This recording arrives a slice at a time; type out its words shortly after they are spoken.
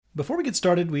Before we get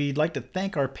started, we'd like to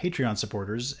thank our Patreon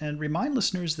supporters and remind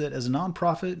listeners that as a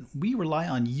nonprofit, we rely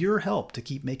on your help to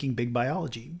keep making Big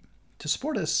Biology. To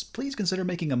support us, please consider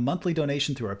making a monthly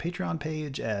donation through our Patreon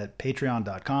page at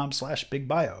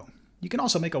patreon.com/bigbio. You can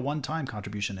also make a one-time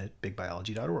contribution at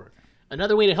bigbiology.org.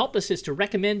 Another way to help us is to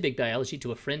recommend Big Biology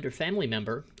to a friend or family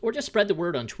member, or just spread the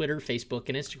word on Twitter, Facebook,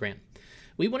 and Instagram.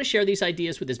 We want to share these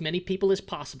ideas with as many people as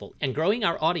possible, and growing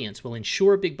our audience will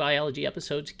ensure Big Biology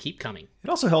episodes keep coming. It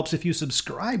also helps if you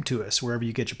subscribe to us wherever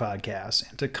you get your podcasts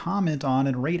and to comment on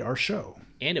and rate our show.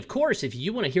 And of course, if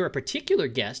you want to hear a particular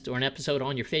guest or an episode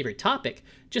on your favorite topic,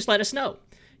 just let us know.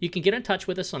 You can get in touch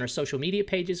with us on our social media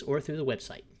pages or through the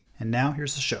website. And now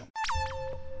here's the show.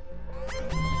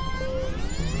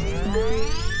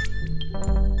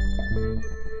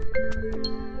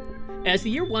 As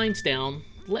the year winds down,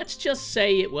 let's just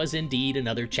say it was indeed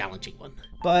another challenging one.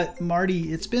 But,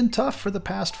 Marty, it's been tough for the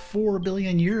past 4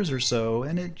 billion years or so,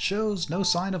 and it shows no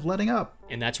sign of letting up.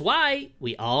 And that's why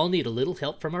we all need a little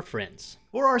help from our friends.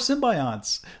 Or our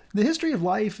symbionts. The history of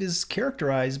life is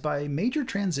characterized by major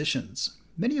transitions,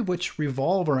 many of which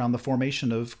revolve around the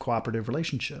formation of cooperative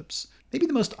relationships. Maybe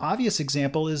the most obvious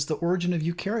example is the origin of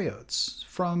eukaryotes,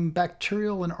 from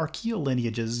bacterial and archaeal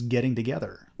lineages getting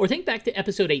together. Or think back to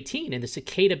episode 18 and the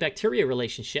cicada-bacteria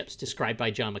relationships described by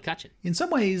John McCutcheon. In some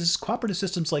ways, cooperative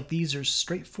systems like these are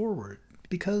straightforward,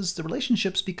 because the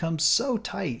relationships become so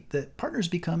tight that partners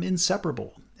become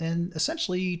inseparable and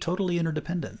essentially totally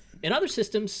interdependent. In other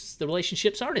systems, the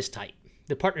relationships aren't as tight.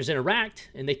 The partners interact,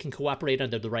 and they can cooperate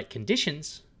under the right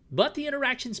conditions, but the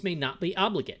interactions may not be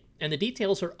obligate, and the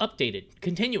details are updated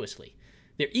continuously.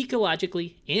 They're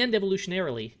ecologically and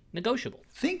evolutionarily negotiable.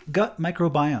 Think gut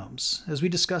microbiomes, as we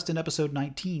discussed in episode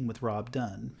 19 with Rob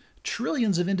Dunn.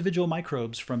 Trillions of individual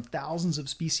microbes from thousands of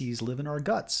species live in our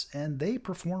guts, and they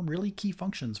perform really key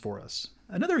functions for us.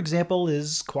 Another example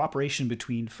is cooperation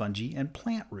between fungi and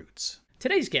plant roots.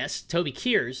 Today's guest, Toby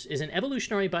Keers, is an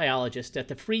evolutionary biologist at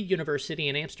the Free University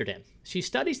in Amsterdam. She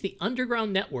studies the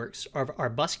underground networks of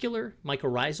arbuscular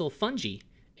mycorrhizal fungi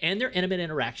and their intimate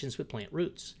interactions with plant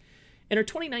roots. In her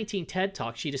 2019 TED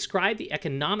Talk, she described the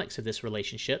economics of this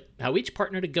relationship, how each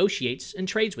partner negotiates and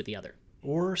trades with the other.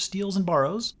 Or steals and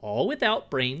borrows. All without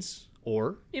brains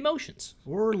or emotions.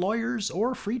 Or lawyers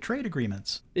or free trade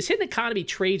agreements. This hidden economy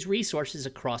trades resources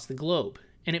across the globe,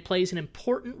 and it plays an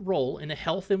important role in the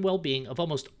health and well-being of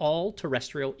almost all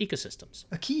terrestrial ecosystems.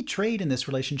 A key trade in this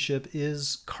relationship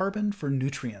is carbon for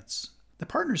nutrients. The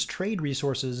partners trade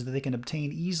resources that they can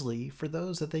obtain easily for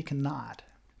those that they cannot.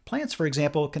 Plants, for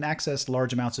example, can access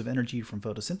large amounts of energy from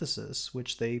photosynthesis,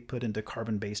 which they put into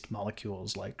carbon-based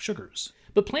molecules like sugars.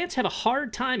 But plants have a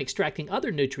hard time extracting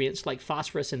other nutrients like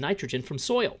phosphorus and nitrogen from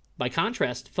soil. By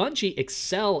contrast, fungi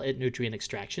excel at nutrient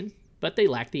extraction, but they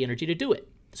lack the energy to do it.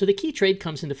 So the key trade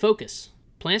comes into focus.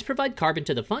 Plants provide carbon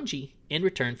to the fungi in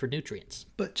return for nutrients.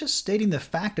 But just stating the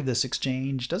fact of this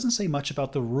exchange doesn't say much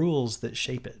about the rules that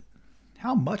shape it.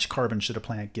 How much carbon should a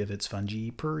plant give its fungi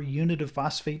per unit of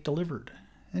phosphate delivered?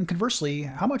 And conversely,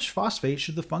 how much phosphate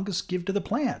should the fungus give to the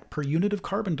plant per unit of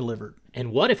carbon delivered?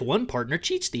 And what if one partner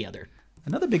cheats the other?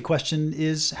 Another big question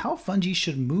is how fungi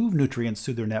should move nutrients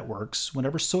through their networks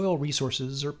whenever soil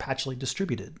resources are patchily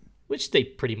distributed. Which they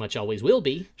pretty much always will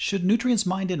be. Should nutrients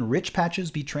mined in rich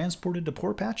patches be transported to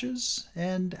poor patches?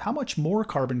 And how much more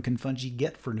carbon can fungi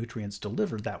get for nutrients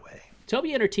delivered that way?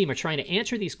 Toby and her team are trying to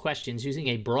answer these questions using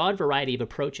a broad variety of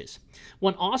approaches.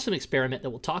 One awesome experiment that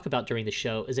we'll talk about during the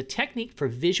show is a technique for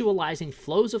visualizing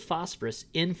flows of phosphorus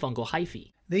in fungal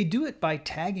hyphae. They do it by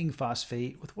tagging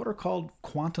phosphate with what are called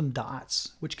quantum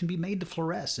dots, which can be made to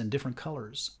fluoresce in different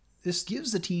colors. This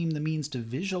gives the team the means to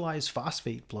visualize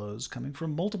phosphate flows coming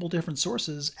from multiple different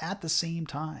sources at the same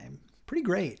time. Pretty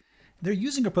great. They're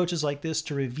using approaches like this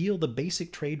to reveal the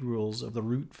basic trade rules of the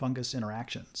root-fungus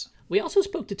interactions. We also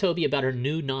spoke to Toby about her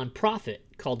new nonprofit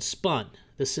called SPUN,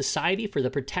 the Society for the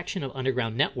Protection of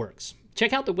Underground Networks.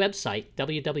 Check out the website,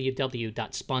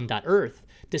 www.spun.earth,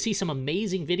 to see some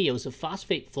amazing videos of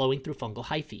phosphate flowing through fungal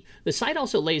hyphae. The site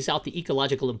also lays out the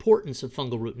ecological importance of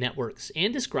fungal root networks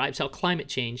and describes how climate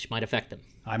change might affect them.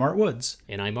 I'm Art Woods.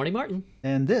 And I'm Marty Martin.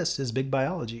 And this is Big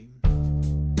Biology.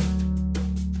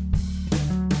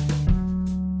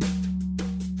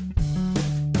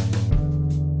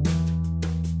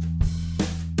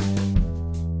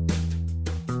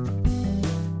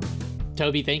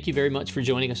 Toby, thank you very much for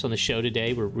joining us on the show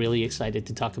today. We're really excited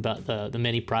to talk about the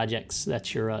many projects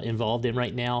that you're involved in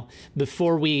right now.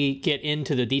 Before we get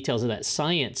into the details of that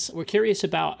science, we're curious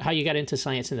about how you got into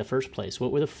science in the first place.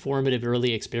 What were the formative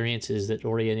early experiences that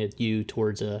oriented you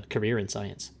towards a career in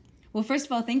science? Well, first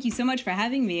of all, thank you so much for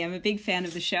having me. I'm a big fan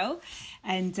of the show.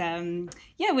 And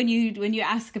when you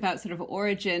ask about sort of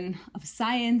origin of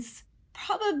science,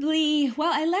 probably,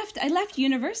 well, I left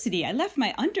university. I left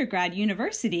my undergrad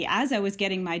university as I was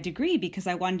getting my degree because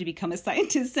I wanted to become a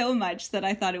scientist so much that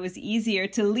I thought it was easier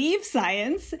to leave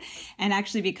science and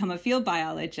actually become a field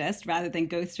biologist rather than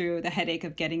go through the headache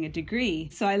of getting a degree.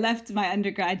 So I left my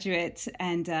undergraduate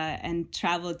and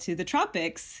traveled to the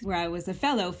tropics, where I was a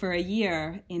fellow for a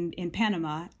year in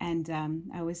Panama, and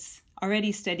I was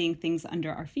already studying things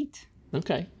under our feet.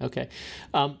 Okay.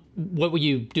 What were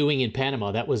you doing in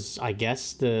Panama? That was, I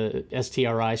guess, the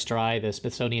STRI, the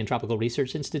Smithsonian Tropical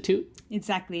Research Institute?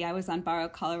 Exactly. I was on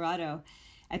Barro, Colorado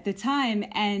at the time,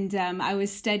 and I was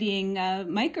studying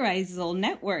mycorrhizal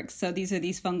networks. So these are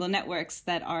these fungal networks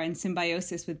that are in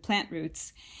symbiosis with plant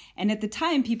roots. And at the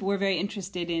time, people were very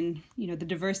interested in, the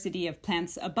diversity of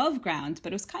plants above ground,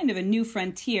 but it was kind of a new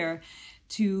frontier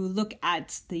to look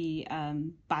at the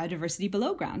biodiversity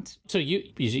below ground. So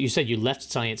you said you left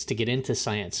science to get into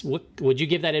science. What would you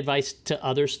give that advice to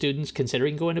other students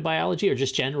considering going to biology, or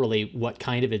just generally, what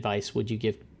kind of advice would you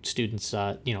give students,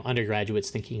 undergraduates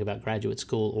thinking about graduate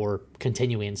school or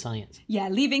continuing in science? Yeah,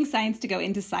 leaving science to go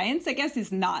into science, I guess,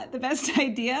 is not the best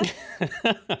idea.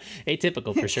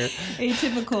 Atypical for sure.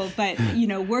 Atypical, but,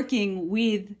 working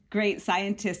with great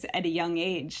scientists at a young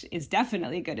age is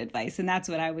definitely good advice. And that's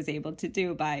what I was able to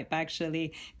do by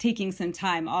actually taking some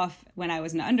time off. When I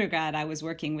was an undergrad, I was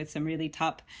working with some really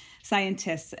top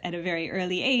scientists at a very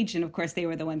early age. And of course, they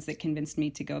were the ones that convinced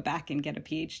me to go back and get a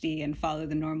PhD and follow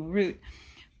the normal route.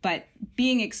 But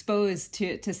being exposed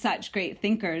to such great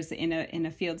thinkers in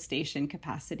a field station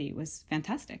capacity was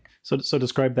fantastic. So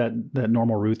describe that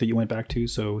normal route that you went back to.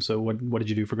 So what did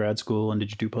you do for grad school, and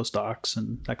did you do postdocs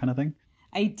and that kind of thing?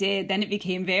 I did. Then it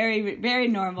became very, very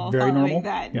normal very following normal?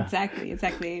 that. Yeah.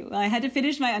 Exactly. Well, I had to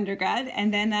finish my undergrad,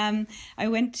 and then I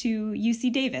went to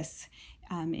UC Davis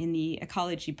in the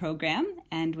ecology program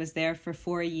and was there for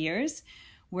 4 years,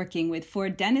 working with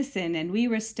Ford Dennison, and we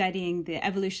were studying the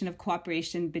evolution of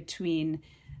cooperation between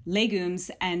legumes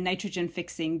and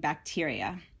nitrogen-fixing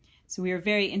bacteria. So we were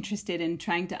very interested in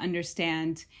trying to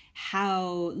understand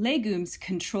how legumes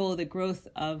control the growth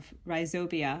of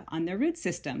rhizobia on their root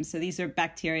system. So these are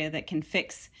bacteria that can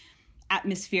fix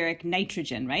atmospheric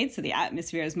nitrogen, right? So the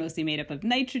atmosphere is mostly made up of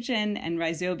nitrogen, and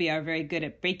rhizobia are very good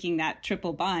at breaking that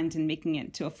triple bond and making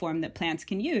it to a form that plants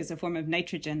can use, a form of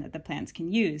nitrogen that the plants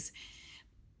can use.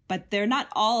 But they're not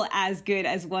all as good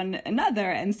as one another,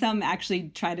 and some actually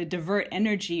try to divert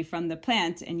energy from the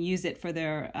plant and use it for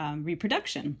their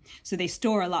reproduction. So they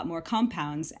store a lot more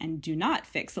compounds and do not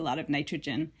fix a lot of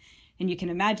nitrogen. And you can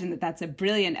imagine that that's a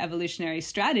brilliant evolutionary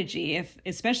strategy,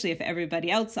 especially if everybody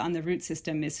else on the root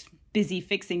system is busy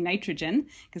fixing nitrogen,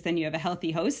 because then you have a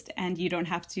healthy host and you don't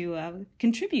have to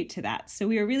contribute to that. So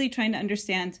we were really trying to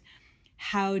understand,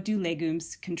 how do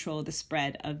legumes control the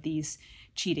spread of these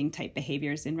cheating type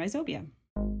behaviors in rhizobia?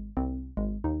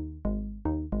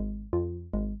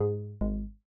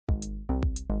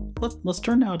 Let's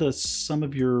turn now to some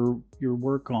of your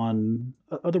work on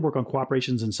other work on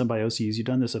cooperations and symbioses. You've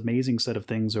done this amazing set of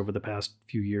things over the past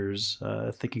few years,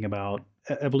 thinking about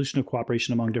evolution of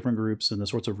cooperation among different groups and the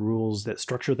sorts of rules that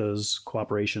structure those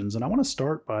cooperations. And I want to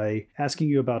start by asking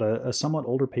you about a somewhat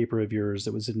older paper of yours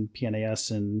that was in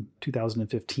PNAS in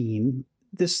 2015.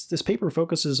 This paper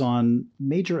focuses on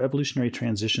major evolutionary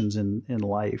transitions in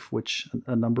life, which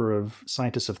a number of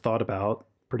scientists have thought about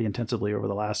pretty intensively over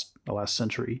the last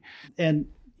century. And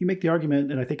you make the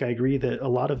argument, and I think I agree, that a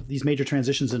lot of these major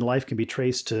transitions in life can be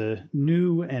traced to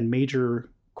new and major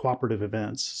cooperative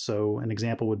events. So an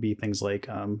example would be things like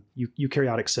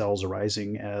eukaryotic cells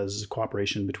arising as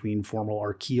cooperation between formal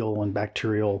archaeal and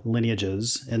bacterial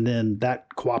lineages, and then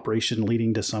that cooperation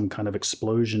leading to some kind of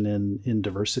explosion in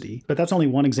diversity. But that's only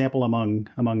one example among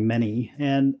many.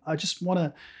 And I just want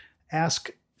to ask,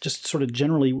 just sort of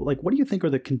generally, like, what do you think are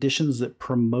the conditions that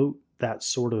promote that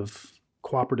sort of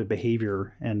cooperative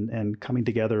behavior and coming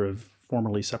together of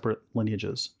formerly separate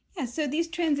lineages? Yeah, so these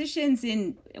transitions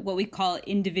in what we call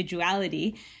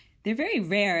individuality, they're very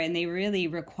rare and they really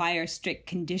require strict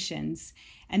conditions.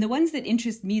 And the ones that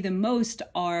interest me the most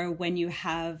are when you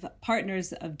have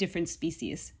partners of different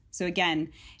species. So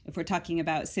again, if we're talking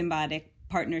about symbiotic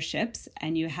partnerships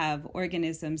and you have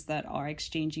organisms that are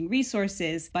exchanging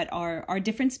resources but are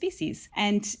different species.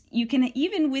 And you can,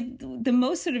 even with the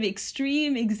most sort of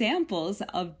extreme examples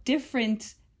of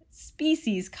different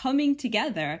species coming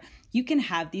together, you can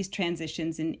have these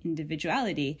transitions in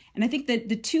individuality. And I think that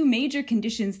the two major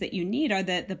conditions that you need are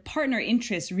that the partner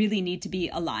interests really need to be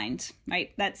aligned,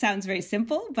 right? That sounds very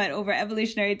simple, but over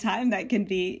evolutionary time, that can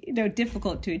be,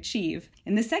 difficult to achieve.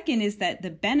 And the second is that the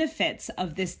benefits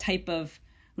of this type of,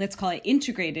 let's call it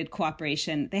integrated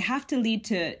cooperation, they have to lead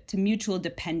to mutual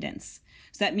dependence.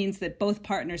 So that means that both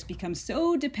partners become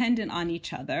so dependent on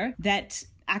each other that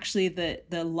actually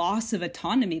the loss of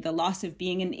autonomy, the loss of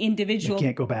being an individual. They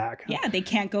can't go back. Yeah, they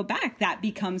can't go back. That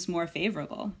becomes more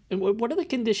favorable. And what are the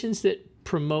conditions that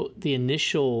promote the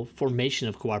initial formation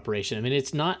of cooperation? I mean,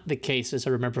 it's not the case, as I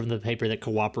remember from the paper, that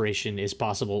cooperation is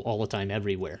possible all the time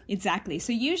everywhere. Exactly.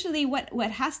 So usually what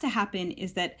has to happen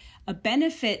is that a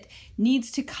benefit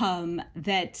needs to come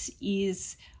that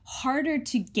is harder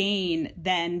to gain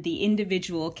than the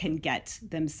individual can get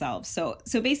themselves.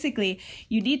 So basically,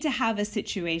 you need to have a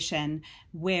situation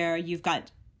where you've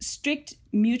got strict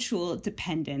mutual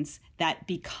dependence that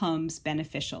becomes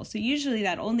beneficial. So usually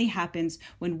that only happens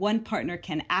when one partner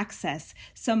can access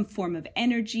some form of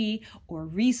energy or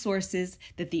resources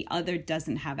that the other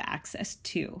doesn't have access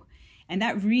to. And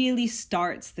that really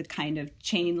starts the kind of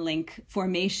chain link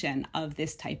formation of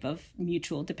this type of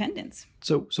mutual dependence.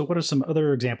 So what are some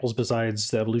other examples besides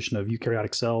the evolution of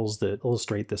eukaryotic cells that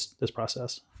illustrate this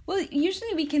process? Well,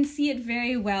 usually we can see it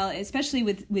very well, especially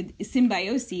with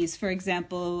symbioses. For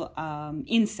example,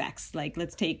 insects, like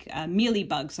let's take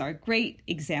mealybugs are a great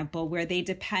example where they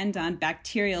depend on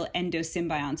bacterial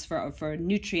endosymbionts for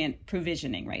nutrient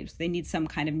provisioning, right? So they need some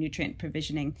kind of nutrient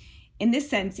provisioning. In this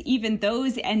sense, even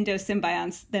those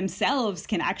endosymbionts themselves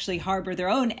can actually harbor their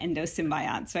own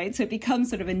endosymbionts, right? So it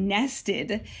becomes sort of a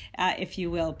nested, if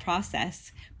you will,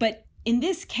 process. But in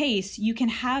this case, you can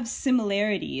have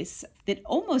similarities that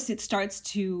almost it starts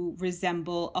to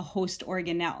resemble a host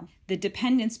organelle. The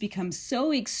dependence becomes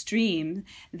so extreme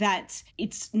that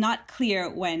it's not clear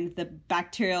when the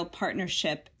bacterial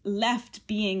partnership left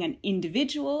being an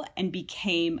individual and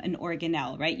became an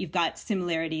organelle, right? You've got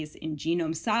similarities in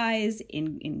genome size,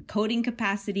 in coding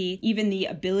capacity, even the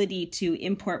ability to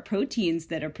import proteins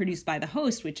that are produced by the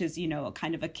host, which is, a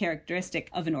kind of a characteristic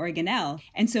of an organelle.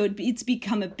 And so it's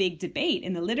become a big debate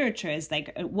in the literature is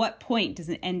like, at what point does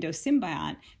an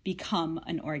endosymbiont become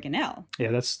an organelle?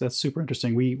 Yeah, that's super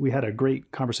interesting. We had a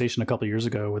great conversation a couple of years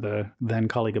ago with a then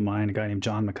colleague of mine, a guy named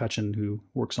John McCutcheon, who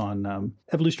works on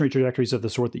evolutionary trajectories of the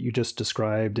sort that you just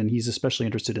described. And he's especially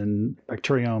interested in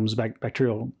bacteriomes,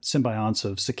 bacterial symbionts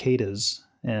of cicadas,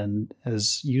 and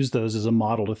has used those as a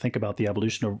model to think about the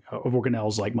evolution of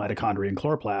organelles like mitochondria and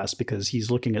chloroplasts, because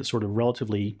he's looking at sort of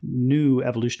relatively new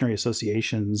evolutionary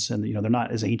associations, and they're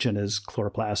not as ancient as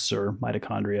chloroplasts or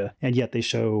mitochondria, and yet they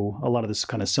show a lot of this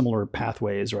kind of similar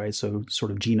pathways, right? So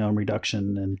sort of genome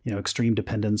reduction and extreme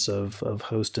dependence of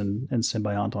host and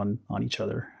symbiont on each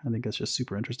other. I think that's just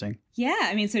super interesting. Yeah,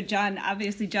 I mean, so John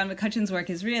McCutcheon's work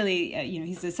is really,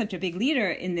 he's such a big leader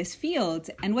in this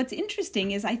field. And what's interesting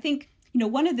is I think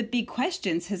one of the big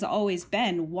questions has always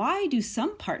been, why do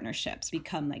some partnerships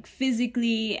become like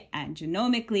physically and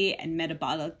genomically and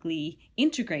metabolically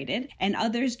integrated and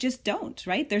others just don't,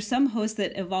 right? There's some hosts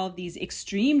that evolve these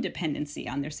extreme dependency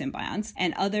on their symbionts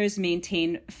and others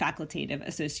maintain facultative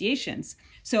associations.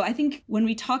 So I think when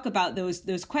we talk about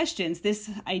those questions, this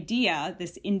idea,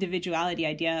 this individuality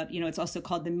idea, it's also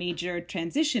called the major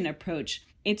transition approach.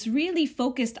 It's really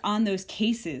focused on those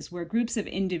cases where groups of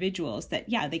individuals that,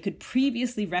 they could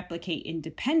previously replicate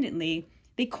independently,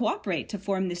 they cooperate to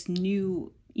form this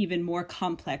new, even more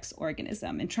complex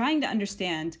organism, and trying to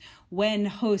understand when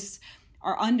hosts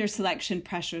are under selection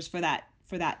pressures for that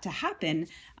to happen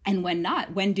and when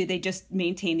not. When do they just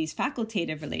maintain these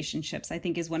facultative relationships, I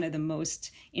think is one of the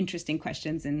most interesting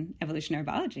questions in evolutionary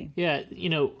biology. Yeah,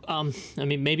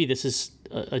 maybe this is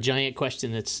a giant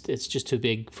question it's just too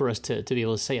big for us to be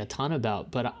able to say a ton about,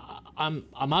 but I'm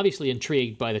obviously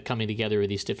intrigued by the coming together of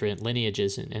these different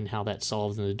lineages and how that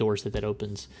solves and the doors that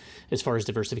opens as far as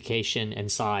diversification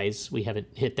and size. We haven't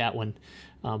hit that one,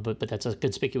 but that's a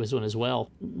conspicuous one as well.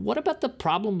 What about the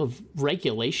problem of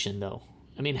regulation, though?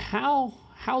 I mean,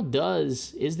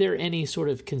 is there any sort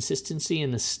of consistency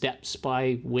in the steps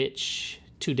by which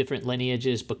two different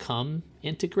lineages become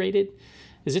integrated?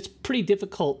 Because it's pretty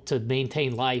difficult to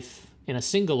maintain life in a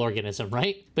single organism,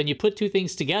 right? When you put two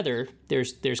things together,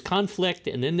 there's conflict,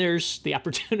 and then there's the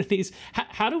opportunities.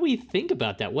 How do we think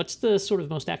about that? What's the sort of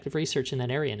most active research in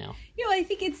that area now? I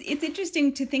think it's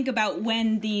interesting to think about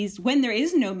when there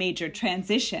is no major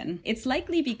transition. It's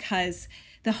likely because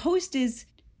the host is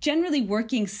generally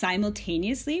working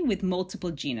simultaneously with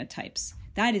multiple genotypes.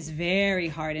 That is very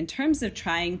hard in terms of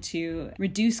trying to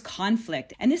reduce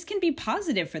conflict. And this can be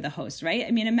positive for the host, right?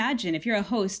 I mean, imagine if you're a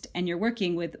host and you're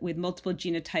working with multiple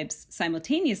genotypes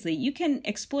simultaneously, you can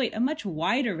exploit a much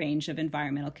wider range of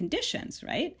environmental conditions,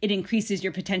 right? It increases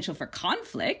your potential for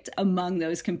conflict among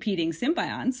those competing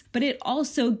symbionts, but it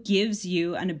also gives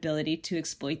you an ability to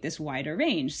exploit this wider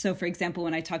range. So for example,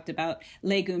 when I talked about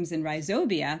legumes and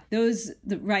rhizobia,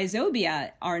 the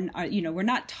rhizobia are we're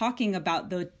not talking about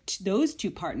those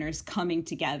two partners coming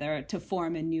together to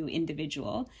form a new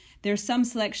individual. There's some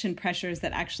selection pressures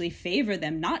that actually favor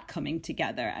them not coming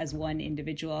together as one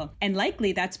individual. And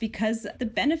likely that's because the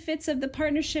benefits of the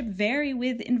partnership vary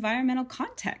with environmental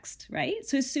context, right?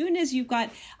 So as soon as you've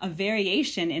got a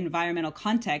variation in environmental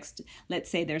context, let's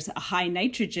say there's a high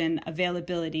nitrogen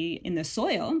availability in the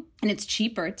soil, and it's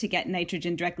cheaper to get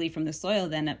nitrogen directly from the soil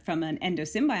than from an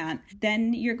endosymbiont,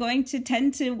 then you're going to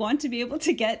tend to want to be able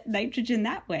to get nitrogen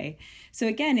that way. So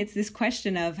again, it's this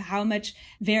question of how much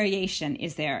variation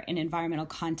is there in environmental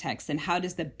context, and how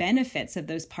does the benefits of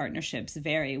those partnerships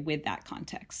vary with that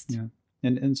context? Yeah.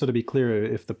 And so to be clear,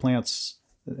 if the plants,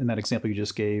 in that example you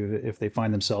just gave, if they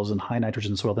find themselves in high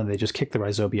nitrogen soil, then they just kick the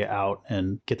rhizobia out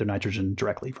and get their nitrogen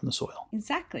directly from the soil.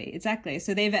 Exactly.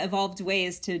 So they've evolved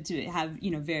ways to have,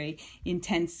 very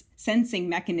intense sensing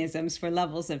mechanisms for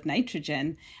levels of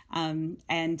nitrogen.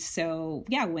 And so,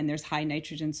 when there's high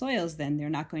nitrogen soils, then they're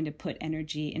not going to put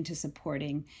energy into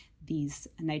supporting these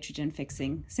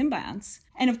nitrogen-fixing symbionts.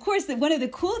 And of course, one of the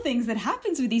cool things that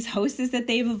happens with these hosts is that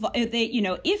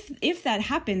if that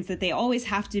happens, that they always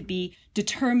have to be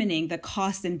determining the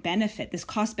cost and benefit, this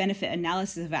cost-benefit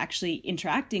analysis of actually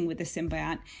interacting with the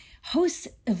symbiont. Hosts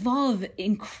evolve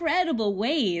incredible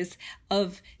ways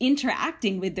of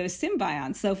interacting with those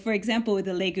symbionts. So for example, with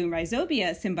the legume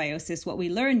rhizobia symbiosis, what we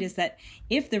learned is that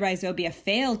if the rhizobia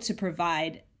failed to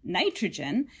provide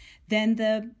nitrogen, then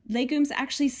the legumes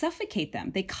actually suffocate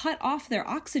them. They cut off their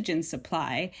oxygen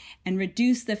supply and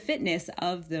reduce the fitness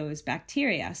of those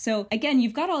bacteria. So again,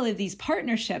 you've got all of these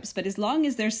partnerships, but as long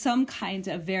as there's some kind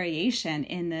of variation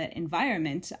in the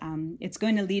environment, it's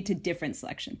going to lead to different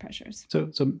selection pressures.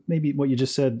 So maybe what you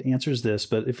just said answers this,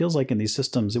 but it feels like in these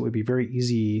systems, it would be very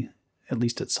easy, at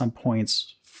least at some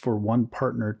points, for one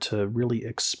partner to really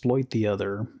exploit the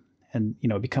other and,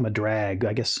 become a drag,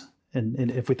 I guess.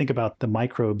 And if we think about the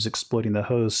microbes exploiting the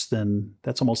host, then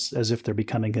that's almost as if they're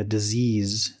becoming a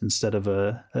disease instead of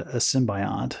a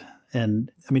symbiont.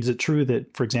 And I mean, is it true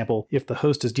that, for example, if the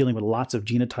host is dealing with lots of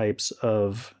genotypes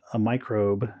of a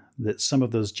microbe, that some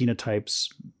of those genotypes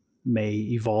may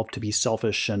evolve to be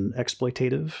selfish and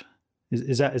exploitative?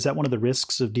 Is that one of the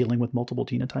risks of dealing with multiple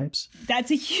genotypes?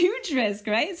 That's a huge risk,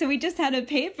 right? So we just had a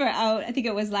paper out, I think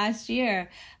it was last year,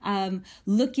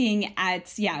 looking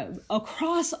at,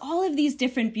 across all of these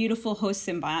different beautiful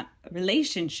host-symbiont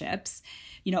relationships,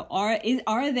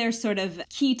 are there sort of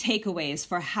key takeaways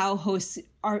for how hosts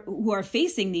who are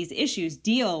facing these issues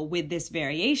deal with this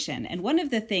variation? And one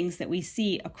of the things that we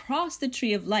see across the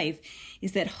tree of life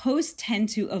is that hosts tend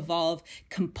to evolve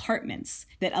compartments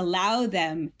that allow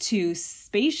them to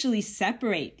spatially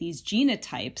separate these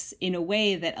genotypes in a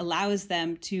way that allows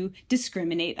them to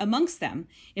discriminate amongst them.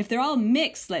 If they're all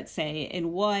mixed, let's say,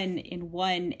 in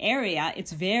one area,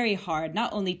 it's very hard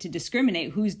not only to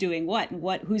discriminate who's doing what and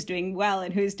who's doing well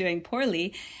and who's doing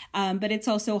poorly, but it's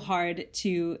also hard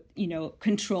to,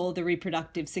 control the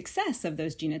reproductive success of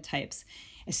those genotypes.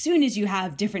 As soon as you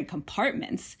have different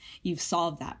compartments, you've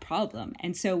solved that problem.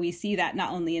 And so we see that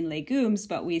not only in legumes,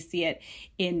 but we see it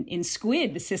in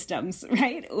squid systems,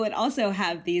 right? It would also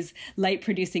have these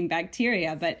light-producing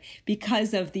bacteria. But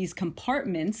because of these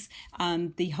compartments,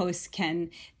 the host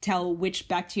can tell which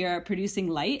bacteria are producing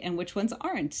light and which ones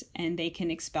aren't. And they can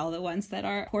expel the ones that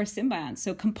are poor symbionts.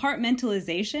 So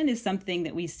compartmentalization is something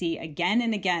that we see again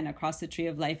and again across the tree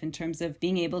of life in terms of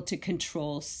being able to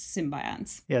control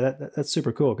symbionts. Yeah, that's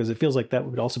super cool, because it feels like that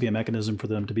would also be a mechanism for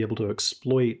them to be able to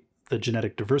exploit the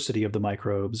genetic diversity of the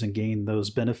microbes and gain those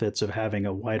benefits of having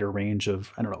a wider range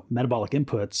of, metabolic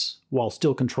inputs while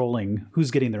still controlling who's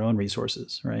getting their own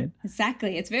resources, right?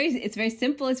 Exactly. It's very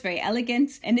simple, it's very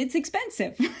elegant, and it's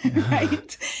expensive,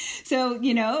 right? So,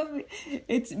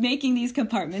 it's making these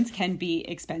compartments can be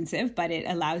expensive, but it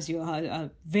allows you a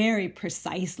very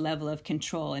precise level of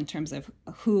control in terms of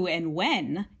who and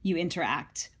when you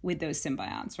interact with those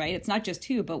symbionts, right? It's not just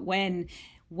who, but when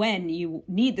you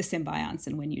need the symbionts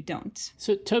and when you don't.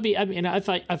 So Toby,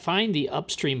 I find the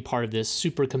upstream part of this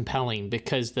super compelling,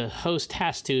 because the host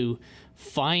has to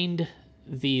find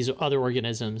these other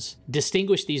organisms,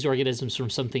 distinguish these organisms from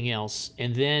something else,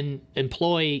 and then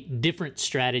employ different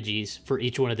strategies for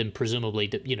each one of them, presumably,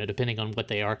 depending on what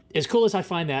they are. As cool as I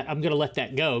find that, I'm going to let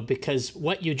that go, because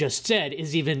what you just said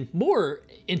is even more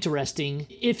interesting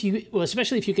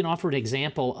especially if you can offer an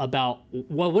example about,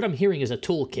 what I'm hearing is a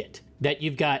toolkit, that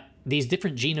you've got these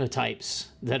different genotypes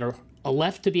that are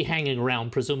left to be hanging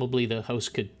around. Presumably the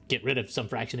host could get rid of some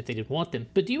fraction if they didn't want them.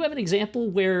 But do you have an example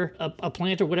where a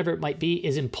plant or whatever it might be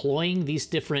is employing these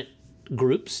different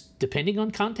groups depending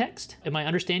on context? Am I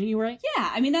understanding you right? Yeah,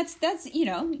 I mean, that's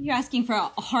you're asking for a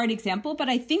hard example, but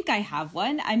I think I have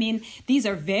one. I mean, these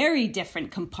are very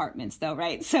different compartments though,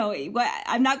 right? So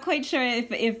I'm not quite sure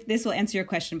if this will answer your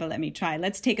question, but let me try.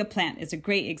 Let's take a plant. It's a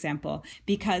great example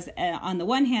because on the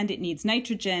one hand, it needs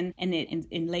nitrogen, and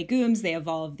in legumes, they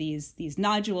evolve these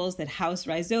nodules that house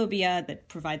rhizobia that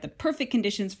provide the perfect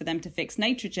conditions for them to fix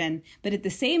nitrogen. But at the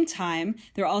same time,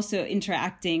 they're also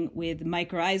interacting with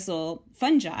mycorrhizal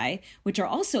fungi, which are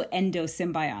also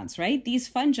endosymbionts, right? These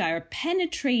fungi are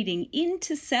penetrating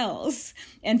into cells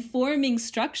and forming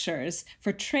structures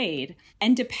for trade,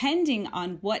 and depending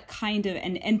on what kind of,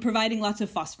 and providing lots of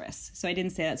phosphorus. So I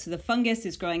didn't say that. So the fungus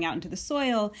is growing out into the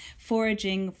soil,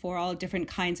 foraging for all different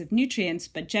kinds of nutrients,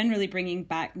 but generally bringing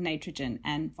back nitrogen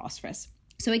and phosphorus.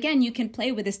 So again, you can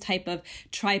play with this type of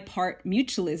tripart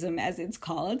mutualism, as it's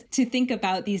called, to think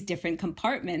about these different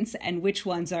compartments and which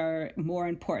ones are more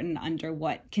important under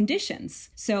what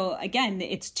conditions. So again,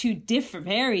 it's two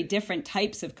very different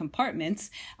types of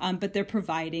compartments, but they're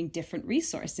providing different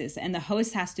resources. And the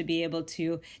host has to be able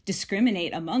to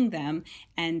discriminate among them.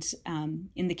 And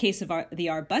in the case of the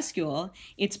arbuscule,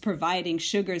 it's providing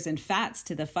sugars and fats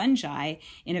to the fungi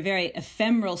in a very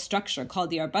ephemeral structure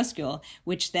called the arbuscule,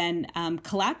 which then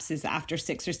collapses after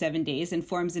 6 or 7 days and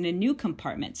forms in a new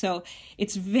compartment. So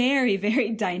it's very, very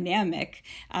dynamic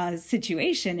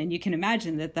situation. And you can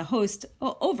imagine that the host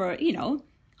over,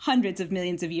 hundreds of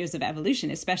millions of years of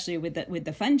evolution, especially with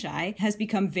the fungi, has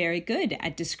become very good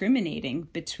at discriminating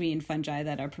between fungi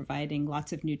that are providing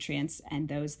lots of nutrients and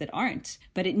those that aren't.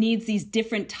 But it needs these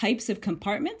different types of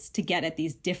compartments to get at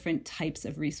these different types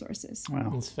of resources.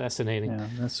 Wow. That's fascinating. Yeah,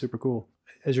 that's super cool.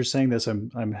 As you're saying this, I'm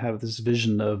have this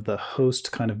vision of the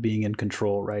host kind of being in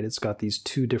control, right? It's got these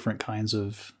two different kinds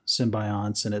of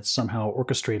symbionts and it's somehow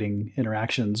orchestrating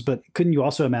interactions. But couldn't you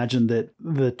also imagine that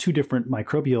the two different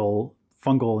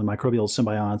fungal and microbial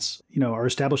symbionts, are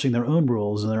establishing their own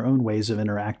rules and their own ways of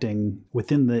interacting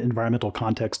within the environmental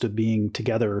context of being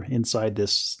together inside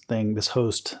this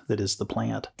host that is the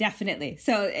plant? Definitely.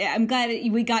 So I'm glad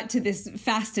we got to this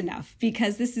fast enough,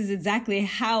 because this is exactly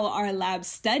how our labs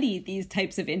study these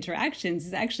types of interactions.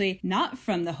 Is actually not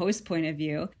from the host point of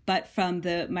view, but from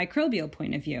the microbial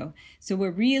point of view. So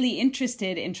we're really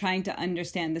interested in trying to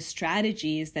understand the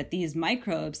strategies that these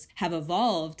microbes have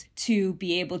evolved to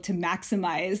be able to maximize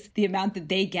the amount that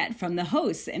they get from the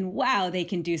hosts. And wow, they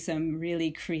can do some really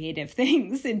creative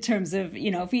things in terms of,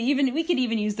 if we could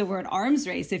even use the word arms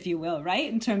race, if you will,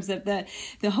 right? In terms of the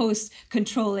host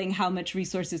controlling how much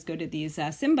resources go to these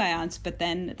symbionts, but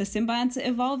then the symbionts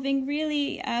evolving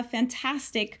really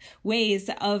fantastic ways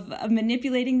of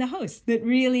manipulating the host that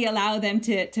really allow them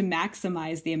to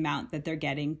maximize the amount that they're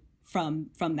getting from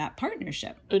that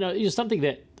partnership. Something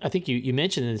that I think you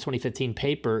mentioned in the 2015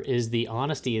 paper is the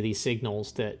honesty of these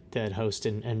signals that host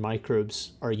and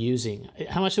microbes are using.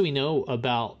 How much do we know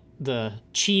about the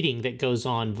cheating that goes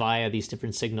on via these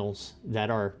different signals that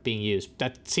are being used?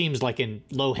 That seems like a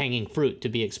low-hanging fruit to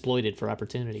be exploited for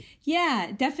opportunity.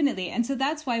 Yeah, definitely. And so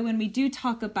that's why when we do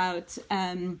talk about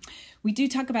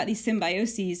these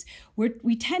symbioses,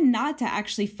 we tend not to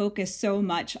actually focus so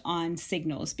much on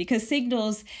signals, because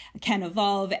signals can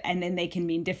evolve and then they can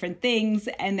mean different things,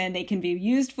 and then they can be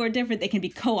used for they can be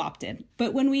co-opted.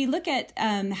 But when we look at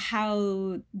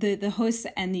how the hosts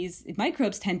and these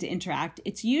microbes tend to interact,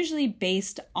 it's usually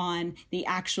based on the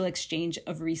actual exchange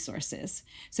of resources.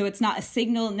 So it's not a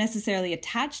signal necessarily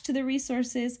attached to the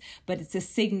resources, but it's a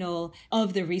signal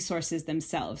of the resources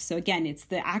themselves. So again, it's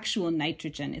the actual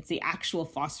nitrogen, it's the actual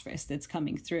phosphorus that's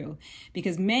coming through,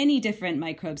 because many different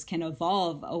microbes can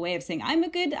evolve a way of saying, I'm a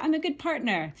good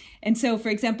partner. And so, for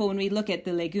example, when we look at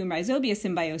the legume rhizobia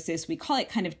symbiosis, we call it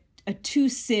kind of a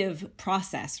 2-sieve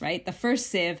process, right? The first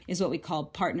sieve is what we call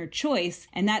partner choice,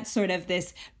 and that's sort of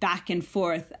this back and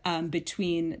forth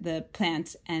between the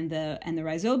plant and the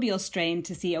rhizobial strain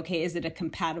to see, okay, is it a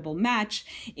compatible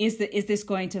match? Is this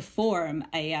going to form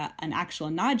an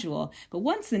actual nodule? But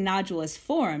once the nodule is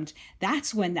formed,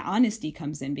 that's when the honesty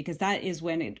comes in, because that is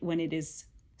when it is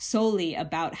solely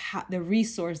about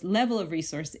the level of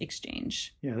resource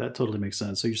exchange. Yeah, that totally makes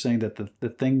sense. So you're saying that the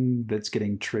thing that's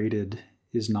getting traded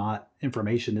is not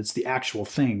information. It's the actual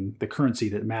thing, the currency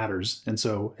that matters. And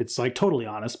so it's like totally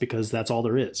honest because that's all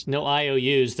there is. No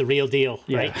IOUs, the real deal,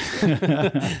 right?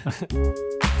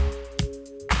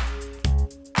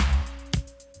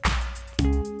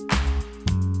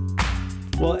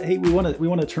 Well, hey, we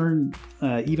want to turn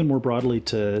even more broadly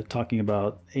to talking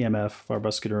about AMF,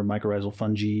 arbuscular mycorrhizal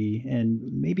fungi, and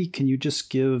maybe can you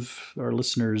just give our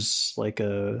listeners like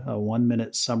a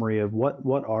 1-minute summary of what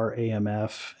are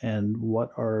AMF and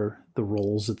what are the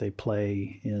roles that they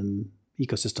play in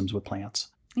ecosystems with plants?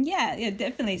 Yeah,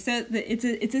 definitely. So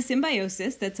it's a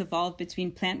symbiosis that's evolved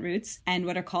between plant roots and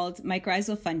what are called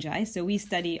mycorrhizal fungi. So we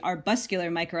study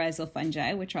arbuscular mycorrhizal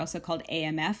fungi, which are also called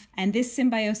AMF. And this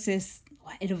symbiosis,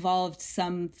 it evolved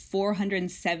some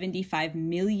 475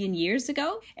 million years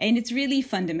ago. And it's really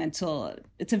fundamental.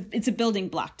 It's a building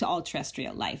block to all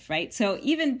terrestrial life, right? So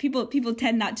even people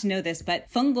tend not to know this, but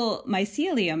fungal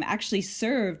mycelium actually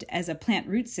served as a plant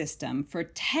root system for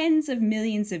tens of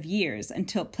millions of years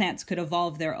until plants could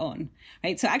evolve their own,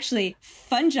 right? So actually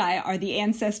fungi are the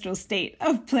ancestral state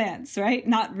of plants, right?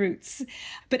 Not roots.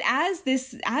 But as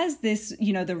this,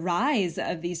 the rise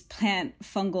of these plant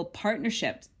fungal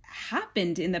partnerships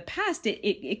happened in the past,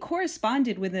 it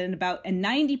corresponded with about a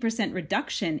 90%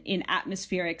 reduction in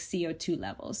atmospheric CO2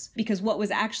 levels. Because what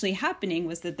was actually happening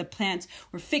was that the plants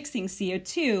were fixing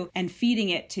CO2 and feeding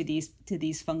it to these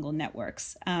fungal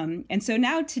networks. And so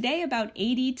now today, about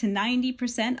 80 to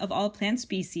 90% of all plant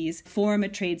species form a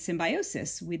trade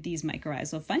symbiosis with these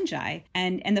mycorrhizal fungi.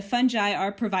 And the fungi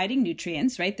are providing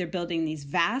nutrients, right? They're building these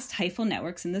vast hyphal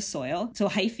networks in the soil. So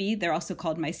hyphae, they're also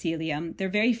called mycelium. They're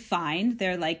very fine.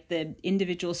 They're like the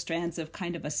individual strands of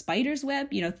kind of a spider's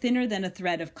web, thinner than a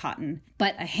thread of cotton.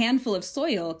 But a handful of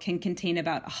soil can contain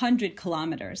about 100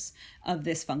 kilometers of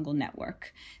this fungal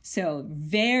network. So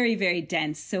very, very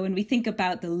dense. So when we think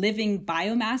about the living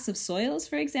biomass of soils,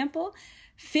 for example,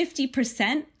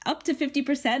 50%, up to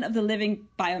 50% of the living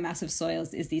biomass of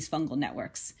soils is these fungal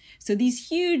networks. So these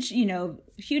huge,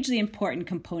 hugely important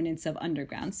components of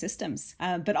underground systems,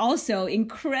 but also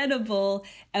incredible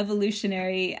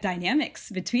evolutionary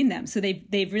dynamics between them. So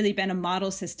they've really been a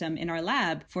model system in our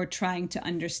lab for trying to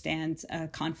understand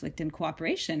conflict and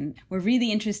cooperation. We're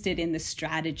really interested in the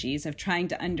strategies of trying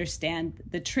to understand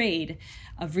the trade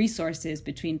of resources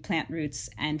between plant roots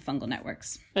and fungal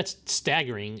networks. That's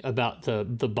staggering about the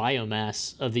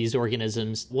biomass of these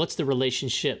organisms. What's the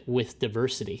relationship with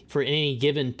diversity? For any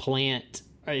given plant,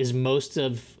 is most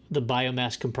of the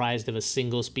biomass comprised of a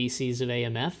single species of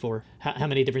AMF, or how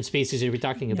many different species are we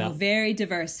talking about? No, very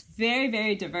diverse, very,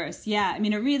 very diverse. Yeah, I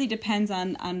mean, it really depends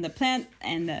on the plant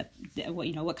and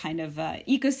what kind of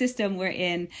ecosystem we're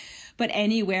in. But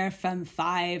anywhere from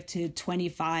 5 to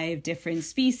 25 different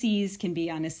species can be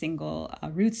on a single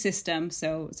root system.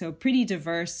 So pretty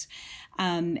diverse.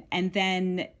 And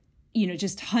then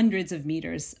just hundreds of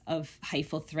meters of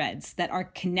hyphal threads that are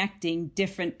connecting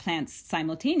different plants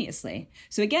simultaneously.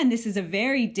 So again, this is a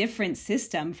very different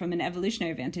system from an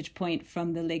evolutionary vantage point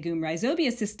from the legume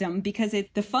rhizobia system, because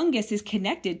the fungus is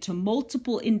connected to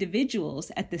multiple individuals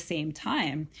at the same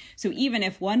time. So even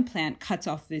if one plant cuts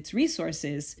off its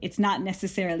resources, it's not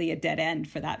necessarily a dead end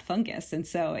for that fungus. And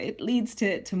so it leads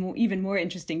to even more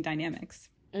interesting dynamics.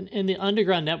 And the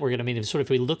underground network, if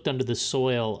we looked under the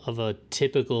soil of a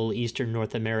typical Eastern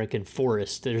North American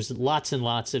forest, there's lots and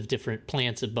lots of different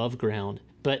plants above ground.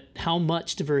 But how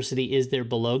much diversity is there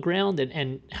below ground?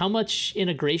 And how much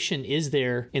integration is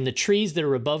there in the trees that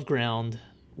are above ground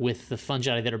with the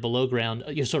fungi that are below ground,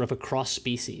 sort of across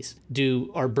species?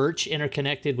 Are birch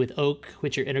interconnected with oak,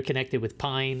 which are interconnected with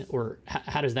pine, or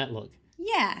how does that look?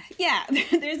 Yeah.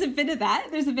 There's a bit of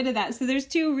that. So there's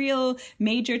two real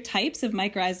major types of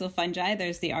mycorrhizal fungi.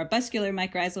 There's the arbuscular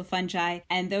mycorrhizal fungi,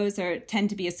 and those tend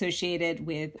to be associated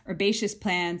with herbaceous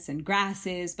plants and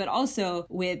grasses, but also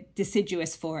with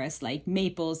deciduous forests like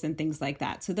maples and things like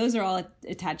that. So those are all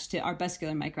attached to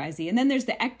arbuscular mycorrhizae. And then there's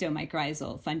the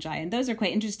ectomycorrhizal fungi, and those are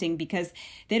quite interesting because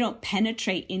they don't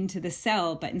penetrate into the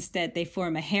cell, but instead they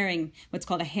form what's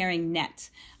called a herring net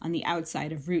on the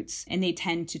outside of roots, and they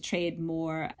tend to trade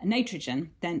more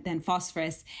nitrogen than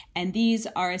phosphorus. And these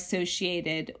are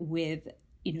associated with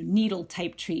needle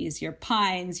type trees, your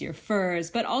pines, your firs,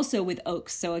 but also with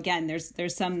oaks. So again,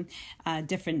 there's some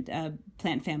different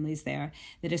plant families there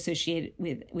that associate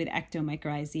with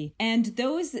ectomycorrhizae. And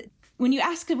those when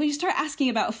you start asking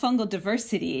about fungal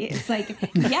diversity, it's like,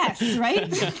 yes, right?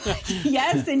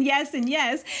 Yes, and yes, and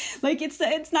yes. Like it's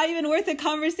not even worth a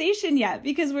conversation yet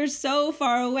because we're so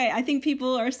far away. I think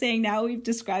people are saying now we've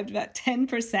described about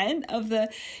 10% of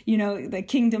the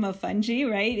kingdom of fungi,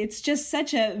 right? It's just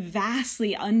such a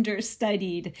vastly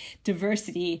understudied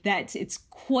diversity that it's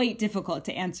quite difficult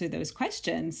to answer those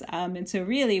questions. And so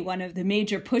really one of the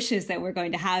major pushes that we're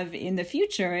going to have in the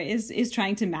future is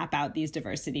trying to map out these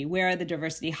diversity. Where are the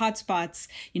diversity hotspots?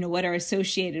 What are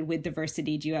associated with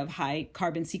diversity? Do you have high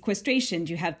carbon sequestration?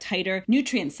 Do you have tighter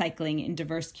nutrient cycling in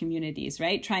diverse communities,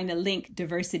 right? Trying to link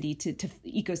diversity to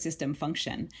ecosystem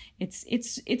function.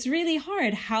 It's really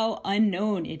hard how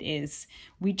unknown it is.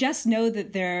 We just know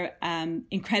that they're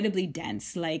incredibly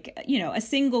dense, like, a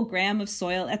single gram of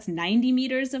soil, that's 90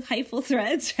 meters of hyphal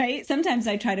threads, right? Sometimes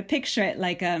I try to picture it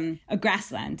like a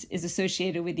grassland is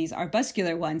associated with these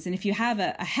arbuscular ones. And if you have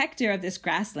a hectare of this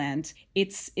grassland,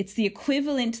 it's the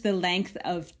equivalent to the length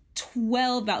of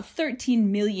about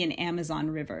 13 million Amazon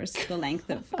rivers, the length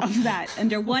of that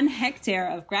under 1 hectare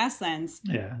of grasslands.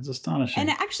 Yeah, it's astonishing. And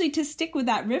actually, to stick with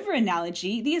that river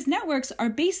analogy, these networks are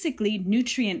basically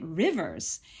nutrient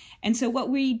rivers. And so what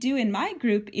we do in my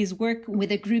group is work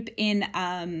with a group in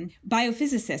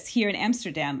biophysicists here in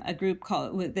Amsterdam, a group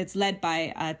that's led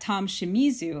by Tom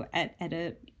Shimizu at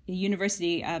a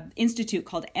university institute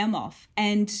called EMOF.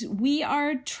 And we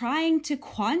are trying to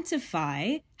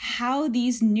quantify how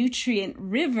these nutrient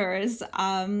rivers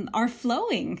are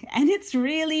flowing. And it's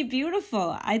really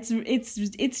beautiful.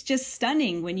 It's just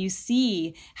stunning when you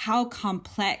see how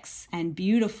complex and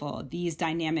beautiful these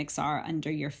dynamics are under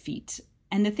your feet.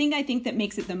 And the thing I think that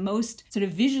makes it the most sort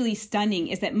of visually stunning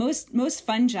is that most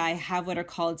fungi have what are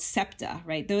called septa,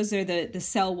 right? Those are the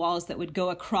cell walls that would go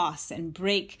across and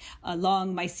break a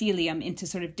long mycelium into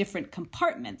sort of different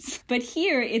compartments. But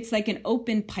here it's like an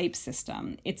open pipe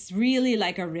system. It's really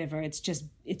like a river. It's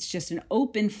just an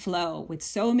open flow with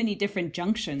so many different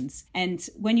junctions. And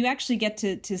when you actually get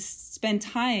to spend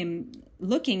time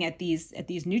looking at these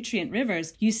nutrient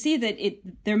rivers, you see that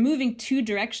they're moving 2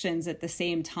 directions at the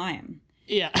same time.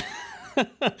 Yeah.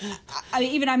 I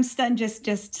mean, even I'm stunned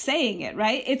just saying it,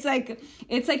 right? It's like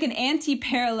an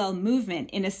anti-parallel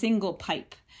movement in a single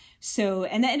pipe. So,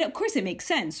 and of course it makes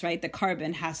sense, right? The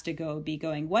carbon has to be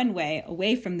going one way,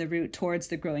 away from the root towards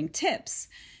the growing tips.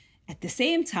 At the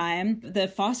same time, the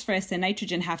phosphorus and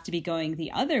nitrogen have to be going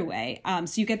the other way.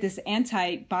 So you get this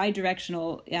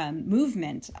bi-directional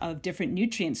movement of different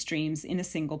nutrient streams in a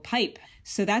single pipe.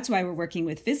 So that's why we're working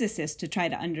with physicists to try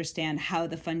to understand how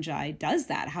the fungi does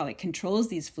that, how it controls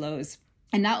these flows.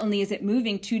 And not only is it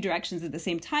moving 2 directions at the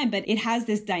same time, but it has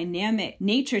this dynamic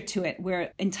nature to it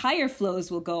where entire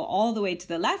flows will go all the way to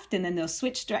the left and then they'll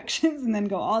switch directions and then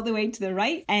go all the way to the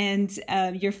right. And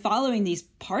you're following these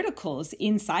particles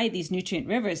inside these nutrient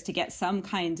rivers to get some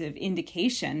kind of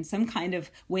indication, some kind of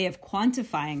way of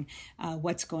quantifying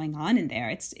what's going on in there.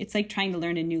 It's like trying to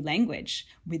learn a new language.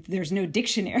 There's no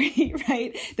dictionary,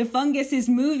 right? The fungus is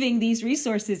moving these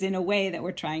resources in a way that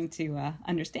we're trying to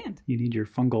understand. You need your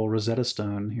fungal Rosetta Stone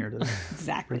here to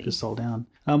exactly break this all down.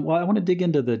 Well, I want to dig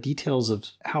into the details of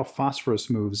how phosphorus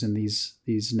moves in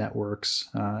these networks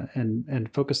and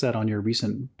focus that on your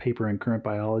recent paper in Current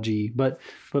Biology. But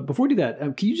before we do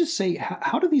that, can you just say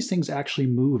how do these things actually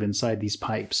move inside these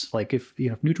pipes? Like if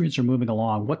nutrients are moving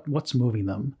along, what's moving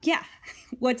them? Yeah,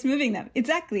 what's moving them?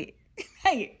 Exactly.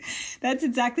 Right. That's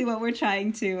exactly what we're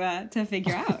trying to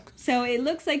figure out. So it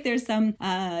looks like there's some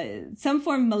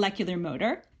form of molecular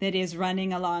motor that is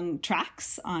running along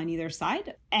tracks on either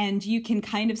side. And you can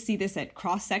kind of see this at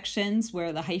cross sections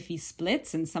where the hyphae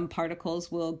splits and some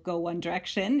particles will go one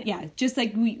direction. Yeah, just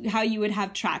like how you would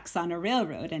have tracks on a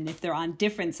railroad. And if they're on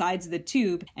different sides of the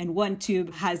tube and one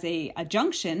tube has a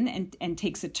junction and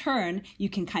takes a turn, you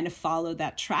can kind of follow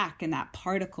that track and that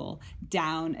particle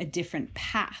down a different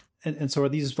path. And so are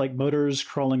these like motors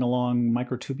crawling along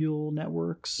microtubule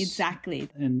networks? Exactly.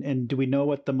 And do we know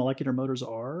what the molecular motors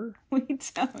are? We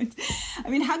don't. I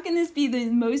mean, how can this be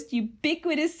the most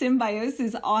ubiquitous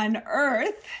symbiosis on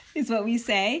Earth, is what we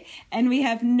say. And we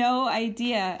have no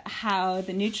idea how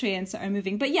the nutrients are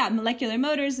moving. But yeah, molecular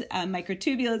motors,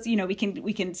 microtubules,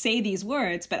 we can say these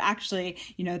words, but actually,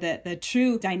 the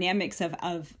true dynamics of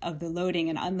the loading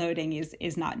and unloading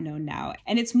is not known now.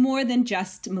 And it's more than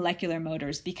just molecular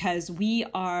motors because we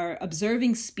are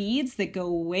observing speeds that go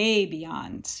way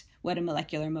beyond what a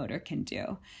molecular motor can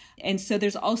do. And so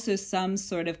there's also some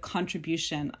sort of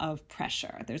contribution of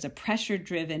pressure. There's a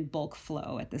pressure-driven bulk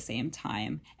flow at the same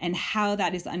time. And how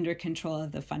that is under control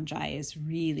of the fungi is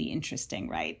really interesting,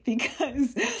 right?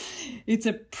 Because it's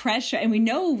a pressure, and we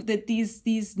know that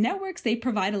these networks, they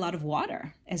provide a lot of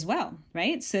water as well,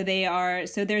 right? So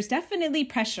there's definitely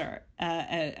pressure,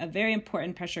 a very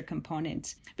important pressure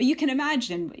component. But you can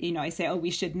imagine, I say, oh, we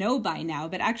should know by now,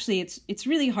 but actually it's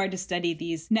really hard to study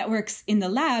these networks in the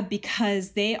lab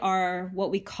because they are what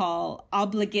we call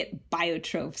obligate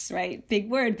biotrophs, right? Big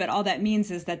word, but all that means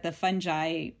is that the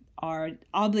fungi are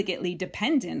obligately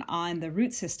dependent on the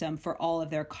root system for all of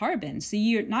their carbon. So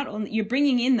you're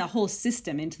bringing in the whole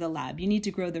system into the lab. You need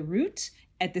to grow the root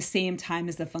at the same time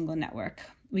as the fungal network.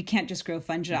 We can't just grow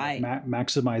fungi.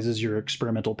 Maximizes your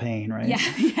experimental pain, right?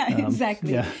 Yeah,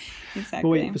 exactly. Exactly. But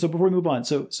wait, so before we move on,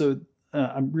 so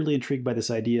I'm really intrigued by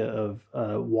this idea of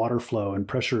water flow and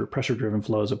pressure-driven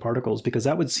flows of particles, because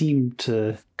that would seem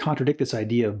to contradict this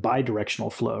idea of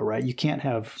bidirectional flow, right? You can't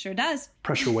have sure does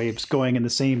pressure waves going in the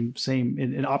same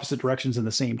in opposite directions in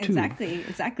the same tube.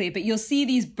 Exactly. But you'll see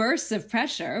these bursts of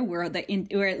pressure where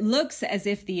it looks as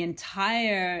if the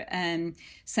entire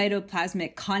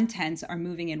cytoplasmic contents are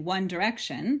moving in one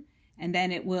direction. And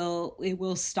then it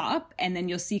will stop, and then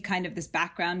you'll see kind of this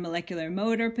background molecular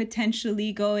motor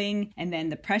potentially going, and then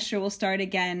the pressure will start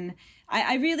again.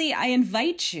 I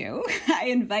invite you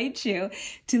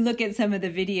to look at some of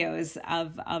the videos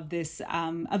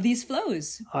of these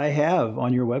flows. I have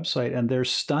on your website, and they're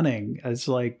stunning. It's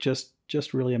like just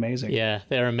really amazing. Yeah,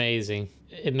 they're amazing.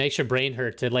 It makes your brain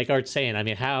hurt to, like Art's saying, I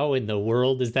mean, how in the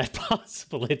world is that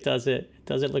possible? It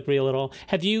doesn't look real at all.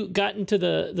 Have you gotten to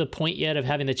the point yet of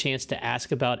having the chance to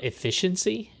ask about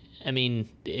efficiency? I mean,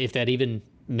 if that even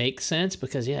makes sense,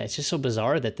 because it's just so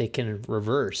bizarre that they can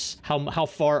reverse. How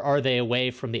far are they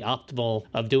away from the optimal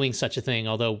of doing such a thing?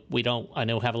 Although I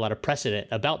know have a lot of precedent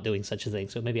about doing such a thing,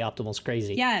 so maybe optimal's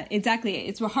crazy. Yeah, exactly.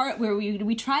 It's hard where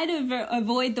we try to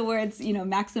avoid the words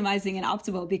maximizing and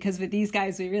optimal, because with these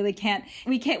guys we really can't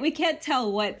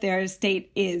tell what their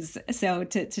state is. So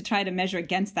to try to measure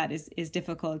against that is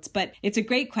difficult. But it's a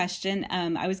great question.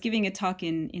 I was giving a talk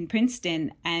in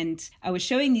Princeton, and I was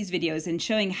showing these videos and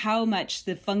showing how much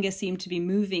the fungus seemed to be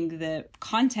moving the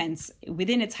contents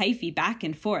within its hyphae back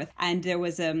and forth. And there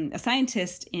was a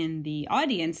scientist in the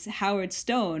audience, Howard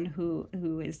Stone, who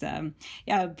is a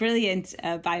brilliant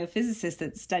biophysicist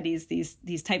that studies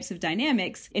these types of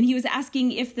dynamics. And he was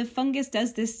asking if the fungus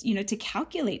does this,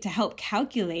 to help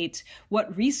calculate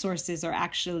what resources are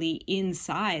actually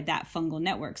inside that fungal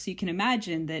network. So you can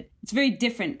imagine that it's very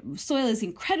different. Soil is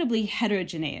incredibly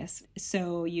heterogeneous.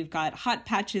 So you've got hot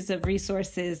patches of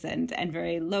resources and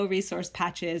very low resource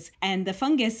patches. And the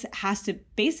fungus has to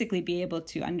basically be able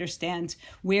to understand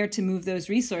where to move those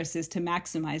resources to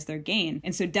maximize their gain.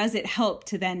 And so does it help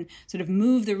to then sort of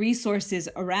move the resources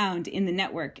around in the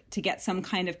network to get some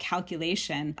kind of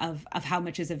calculation of how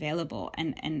much is available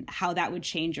and how that would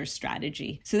change your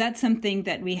strategy? So that's something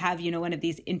that we have, one of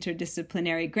these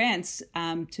interdisciplinary grants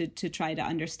to try to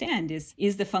understand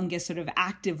is the fungus sort of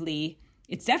actively,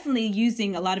 it's definitely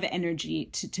using a lot of energy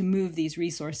to move these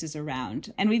resources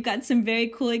around. And we've got some very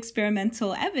cool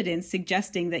experimental evidence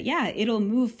suggesting that, it'll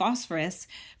move phosphorus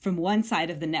from one side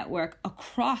of the network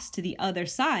across to the other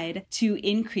side to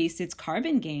increase its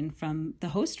carbon gain from the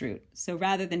host root. So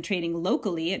rather than trading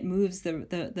locally, it moves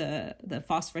the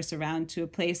phosphorus around to a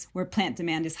place where plant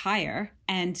demand is higher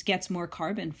and gets more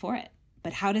carbon for it.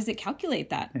 But how does it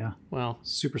calculate that? Yeah. Well,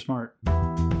 super smart.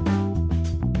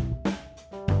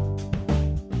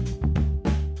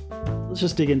 Let's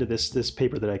just dig into this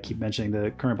paper that I keep mentioning, the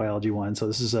Current Biology one. So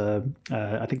this is a,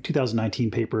 I think,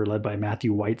 2019 paper led by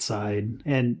Matthew Whiteside.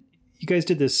 And you guys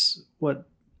did this, what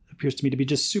appears to me to be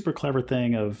just super clever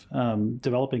thing of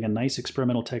developing a nice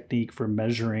experimental technique for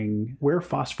measuring where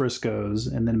phosphorus goes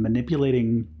and then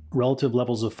manipulating relative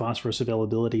levels of phosphorus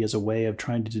availability as a way of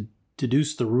trying to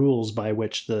deduce the rules by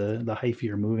which the hyphae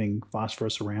are moving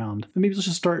phosphorus around. But maybe let's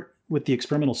just start with the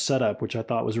experimental setup, which I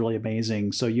thought was really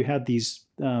amazing. So you had these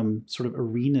sort of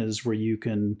arenas where you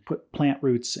can put plant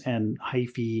roots and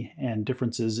hyphae and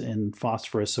differences in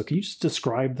phosphorus. So can you just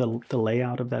describe the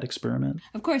layout of that experiment?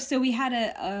 Of course. So we had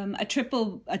a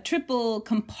triple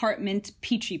compartment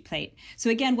Petri plate.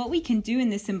 So again, what we can do in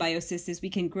this symbiosis is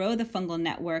we can grow the fungal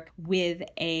network with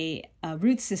a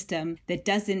root system that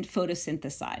doesn't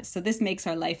photosynthesize. So this makes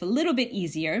our life a little bit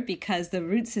easier because the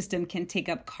root system can take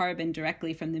up carbon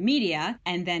directly from the media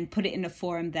and then put it in a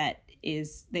form that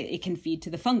it can feed to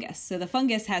the fungus. So the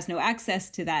fungus has no access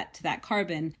to that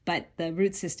carbon, but the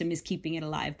root system is keeping it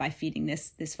alive by feeding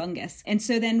this fungus. And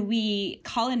so then we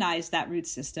colonized that root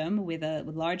system with a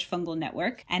large fungal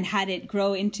network and had it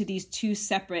grow into these two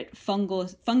separate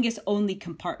fungus-only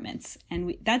compartments.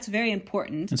 And that's very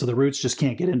important. And so the roots just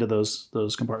can't get into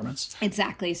those compartments.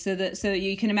 Exactly. So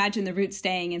you can imagine the roots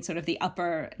staying in sort of the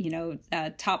upper,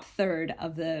 top third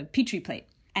of the Petri plate,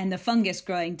 and the fungus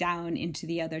growing down into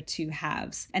the other two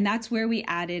halves. And that's where we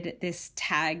added this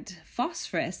tagged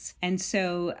phosphorus. And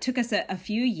so it took us a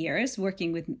few years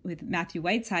working with Matthew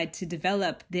Whiteside to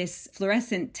develop this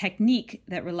fluorescent technique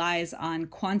that relies on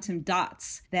quantum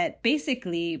dots that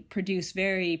basically produce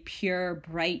very pure,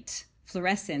 bright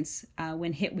fluorescence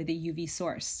when hit with a UV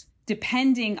source.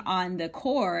 Depending on the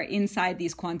core inside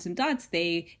these quantum dots,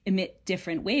 they emit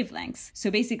different wavelengths. So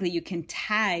basically you can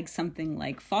tag something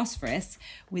like phosphorus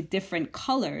with different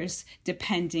colors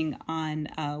depending on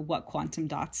what quantum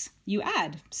dots you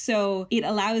add. So it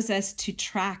allows us to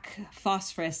track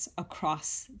phosphorus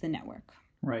across the network.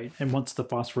 Right. And once the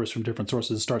phosphorus from different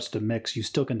sources starts to mix, you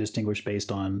still can distinguish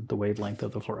based on the wavelength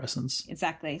of the fluorescence.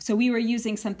 Exactly. So we were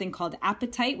using something called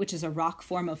apatite, which is a rock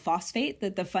form of phosphate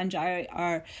that the fungi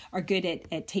are good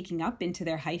at taking up into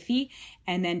their hyphae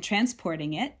and then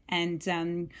transporting it.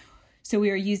 And so we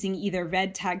were using either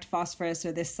red tagged phosphorus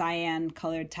or this cyan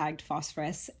colored tagged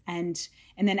phosphorus.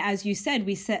 And then, as you said,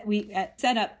 we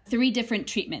set up 3 different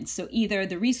treatments. So either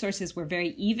the resources were very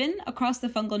even across the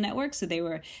fungal network, so they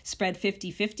were spread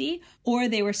 50-50, or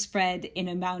they were spread in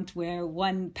an amount where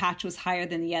one patch was higher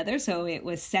than the other. So it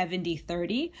was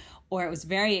 70-30, or it was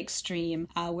very extreme,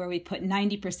 where we put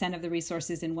 90% of the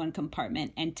resources in one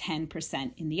compartment and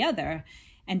 10% in the other.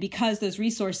 And because those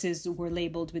resources were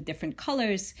labeled with different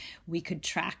colors, we could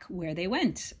track where they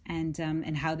went and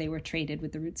how they were traded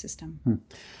with the root system.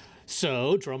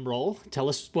 So, drum roll, tell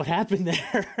us what happened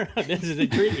there. This is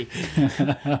intriguing.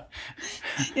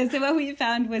 Yeah, so what we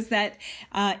found was that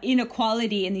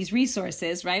inequality in these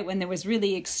resources, right, when there was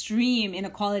really extreme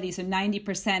inequality, so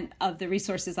 90% of the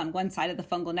resources on one side of the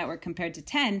fungal network compared to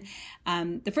 10,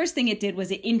 the first thing it did was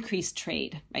it increased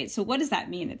trade, right? So what does that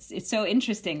mean? It's so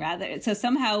interesting, rather. So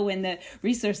somehow when the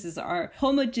resources are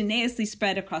homogeneously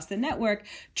spread across the network,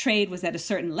 trade was at a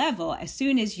certain level. As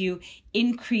soon as you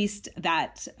increased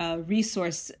that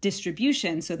resource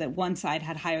distribution so that one side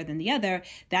had higher than the other,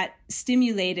 that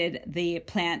stimulated the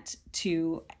plant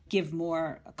to give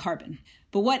more carbon.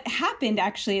 But what happened,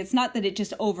 actually, it's not that it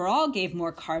just overall gave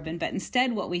more carbon, but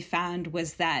instead what we found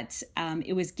was that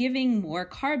it was giving more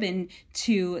carbon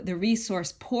to the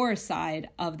resource poor side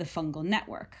of the fungal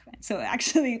network. So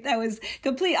actually, that was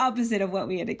complete opposite of what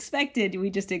we had expected.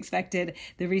 We just expected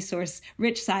the resource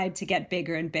rich side to get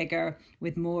bigger and bigger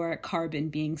with more carbon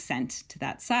being sent to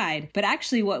that side. But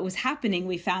actually what was happening,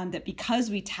 we found that because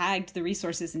we tagged the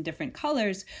resources in different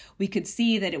colors, we could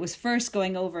see that it was first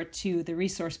going over to the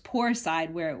resource poor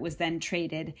side where it was then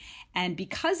traded. And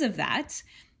because of that,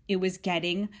 it was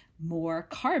getting more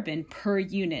carbon per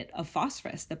unit of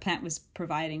phosphorus. The plant was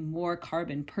providing more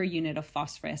carbon per unit of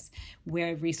phosphorus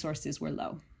where resources were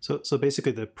low. So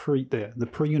basically the per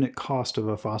unit cost of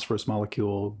a phosphorus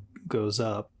molecule goes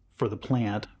up for the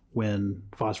plant when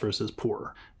phosphorus is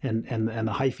poor. And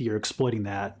the hyphae are exploiting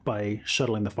that by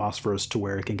shuttling the phosphorus to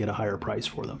where it can get a higher price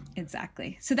for them.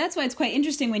 Exactly. So that's why it's quite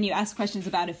interesting when you ask questions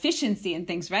about efficiency and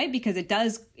things, right? Because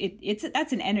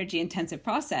that's an energy intensive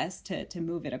process to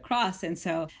move it across. And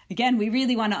so again, we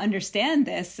really want to understand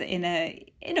this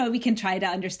we can try to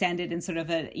understand it in sort of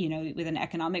with an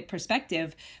economic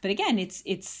perspective. But again,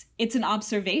 it's an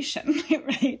observation,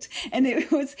 right? And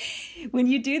it was, when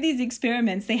you do these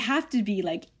experiments, they have to be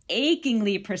like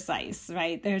achingly precise,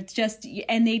 right?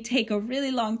 And they take a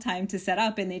really long time to set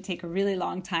up and they take a really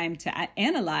long time to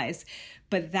analyze.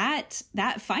 But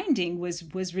that finding was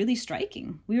really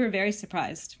striking. We were very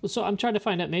surprised. Well, so I'm trying to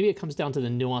find out, maybe it comes down to the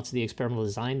nuance of the experimental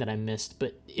design that I missed,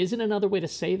 but isn't another way to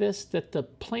say this that the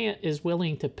plant is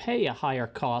willing to pay a higher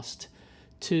cost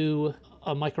to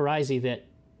a mycorrhizae that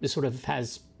sort of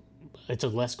it's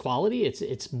of less quality,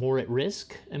 it's more at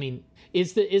risk? I mean,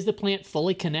 is the plant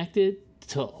fully connected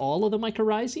to all of the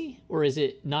mycorrhizae, or is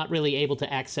it not really able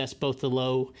to access both the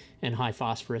low and high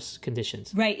phosphorus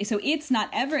conditions? Right. So it's not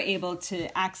ever able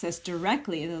to access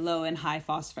directly the low and high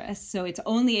phosphorus. So it's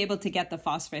only able to get the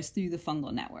phosphorus through the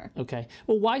fungal network. Okay.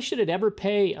 Well, why should it ever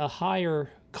pay a higher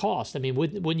cost? I mean,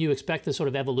 wouldn't you expect the sort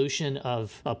of evolution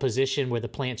of a position where the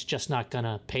plant's just not going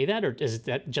to pay that, or is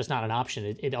that just not an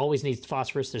option? It always needs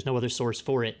phosphorus. There's no other source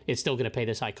for it. It's still going to pay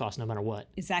this high cost no matter what.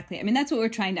 Exactly. I mean, that's what we're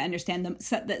trying to understand.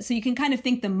 So you can kind of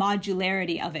think the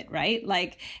modularity of it, right?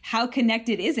 Like, how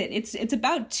connected is it? It's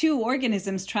about two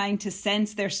organisms trying to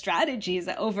sense their strategies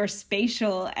over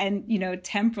spatial and,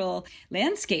 temporal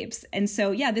landscapes. And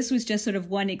so, yeah, this was just sort of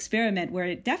one experiment where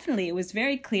it was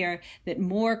very clear that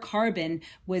more carbon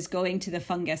was going to the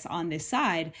fungus on this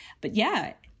side. But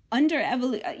yeah,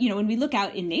 when we look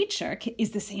out in nature,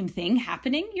 is the same thing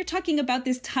happening? You're talking about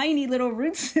this tiny little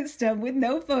root system with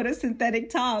no photosynthetic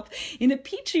top in a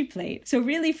Petri plate. So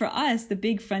really for us, the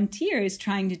big frontier is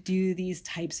trying to do these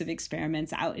types of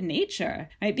experiments out in nature,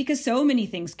 right? Because so many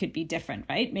things could be different,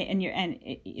 right? And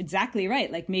exactly right.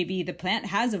 Like maybe the plant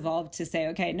has evolved to say,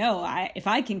 okay, no, if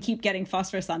I can keep getting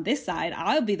phosphorus on this side,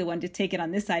 I'll be the one to take it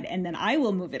on this side, and then I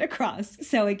will move it across.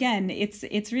 So again,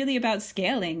 it's really about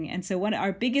scaling. And so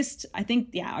our biggest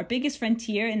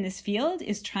frontier in this field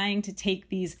is trying to take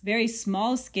these very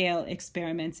small scale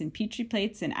experiments in Petri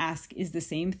plates and ask, is the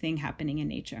same thing happening in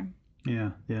nature?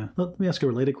 Yeah. Let me ask a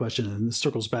related question, and this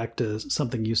circles back to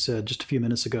something you said just a few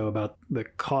minutes ago about the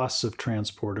costs of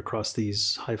transport across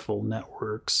these hyphal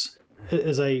networks.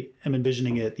 As I am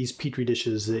envisioning it, these Petri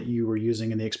dishes that you were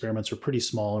using in the experiments are pretty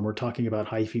small, and we're talking about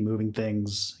hyphae moving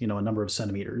things, a number of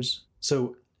centimeters.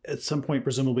 So at some point,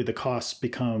 presumably the costs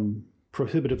become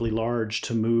prohibitively large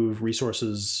to move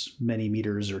resources many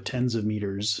meters or tens of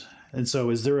meters. And so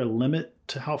is there a limit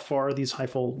to how far these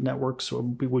hyphal networks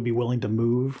would be willing to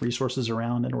move resources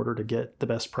around in order to get the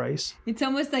best price? It's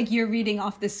almost like you're reading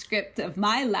off the script of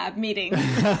my lab meeting.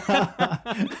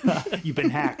 You've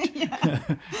been hacked. Yeah.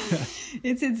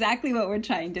 It's exactly what we're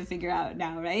trying to figure out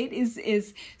now, right? Working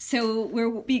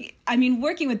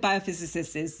with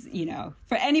biophysicists is,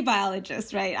 for any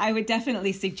biologist, right? I would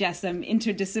definitely suggest some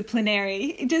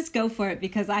interdisciplinary, just go for it,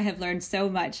 because I have learned so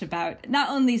much about not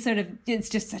only sort of, it's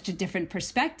just such a different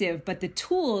perspective, but the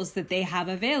tools that they have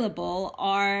available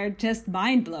are just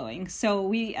mind-blowing. So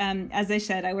we, as I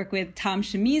said, I work with Tom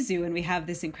Shimizu, and we have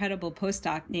this incredible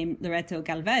postdoc named Loreto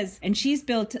Galvez, and she's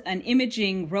built an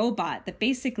imaging robot that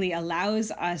basically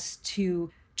allows us to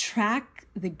track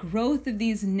the growth of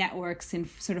these networks in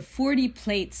sort of 40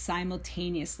 plates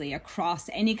simultaneously across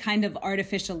any kind of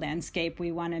artificial landscape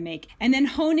we want to make, and then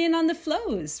hone in on the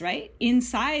flows, right?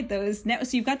 Inside those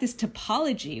networks. So you've got this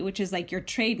topology, which is like your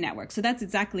trade network. So that's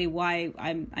exactly why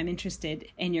I'm interested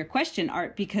in your question,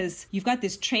 Art, because you've got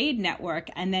this trade network,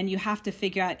 and then you have to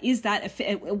figure out,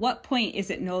 at what point is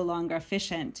it no longer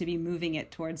efficient to be moving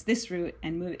it towards this route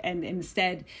and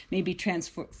instead maybe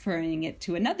transferring it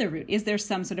to another route? Is there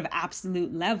some sort of absolute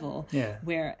level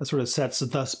where that sort of sets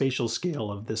the spatial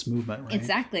scale of this movement, right?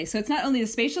 Exactly. So it's not only the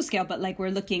spatial scale, but like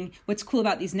what's cool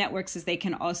about these networks is they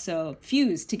can also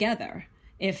fuse together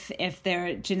if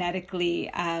they're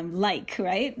genetically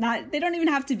right? They don't even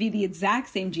have to be the exact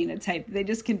same genotype. They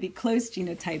just can be close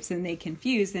genotypes, and they can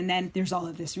fuse. And then there's all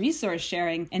of this resource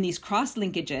sharing and these cross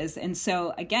linkages. And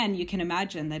so again, you can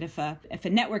imagine that if a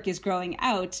network is growing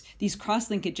out, these cross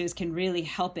linkages can really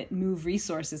help it move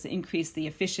resources, increase the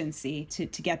efficiency to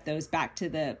get those back to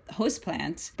the host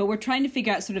plant. But we're trying to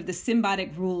figure out sort of the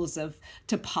symbiotic rules of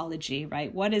topology,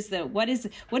 right? What does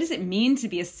it mean to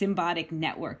be a symbiotic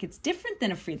network? It's different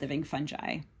than a free-living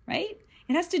fungi, right?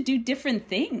 It has to do different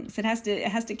things. It has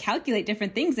to calculate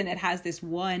different things, and it has this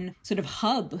one sort of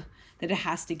hub that it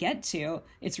has to get to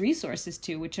its resources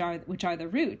to, which are the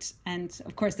root. And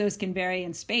of course, those can vary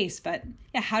in space, but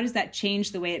yeah, how does that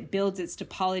change the way it builds its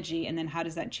topology? And then how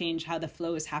does that change how the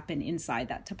flows happen inside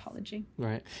that topology?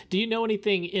 Right. Do you know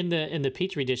anything in the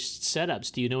Petri dish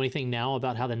setups? Do you know anything now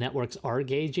about how the networks are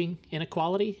gauging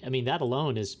inequality? I mean, that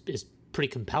alone is pretty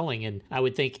compelling, and I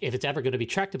would think if it's ever going to be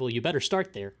tractable, you better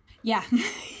start there. Yeah,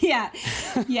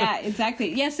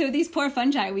 exactly. Yeah, so these poor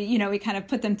fungi, we kind of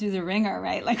put them through the ringer,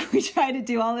 right? Like we try to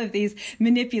do all of these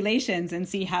manipulations and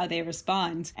see how they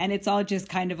respond, and it's all just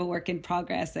kind of a work in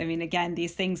progress. I mean, again,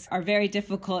 these things are very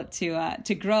difficult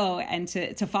to grow and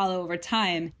to follow over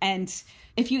time, and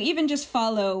if you even just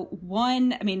follow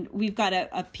we've got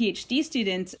a PhD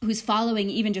student who's following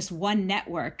even just one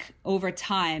network over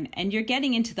time, and you're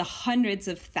getting into the hundreds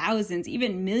of thousands,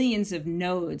 even millions of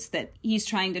nodes that he's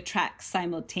trying to track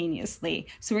simultaneously.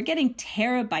 So we're getting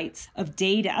terabytes of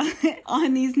data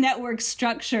on these network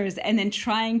structures, and then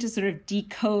trying to sort of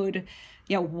decode,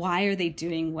 why are they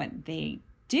doing what they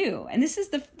do. And this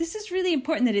is really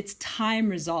important that it's time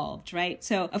resolved, right?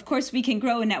 So of course we can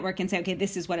grow a network and say, okay,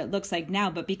 this is what it looks like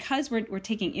now. But because we're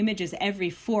taking images every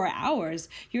 4 hours,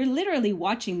 you're literally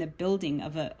watching the building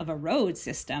of a road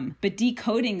system. But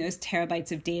decoding those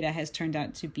terabytes of data has turned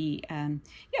out to be,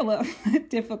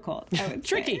 difficult, I would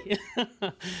Tricky.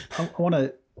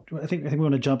 I think we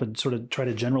want to jump and sort of try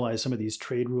to generalize some of these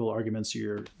trade rule arguments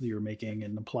you're making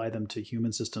and apply them to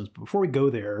human systems. But before we go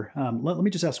there, let me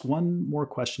just ask one more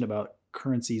question about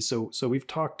currency. So we've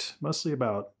talked mostly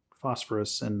about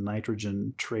phosphorus and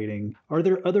nitrogen trading. Are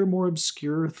there other more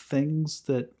obscure things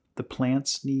that the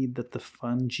plants need that the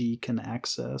fungi can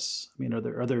access? I mean,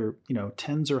 are there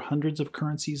tens or hundreds of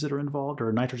currencies that are involved, or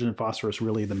are nitrogen and phosphorus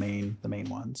really the main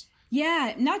ones?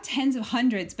 Yeah, not tens of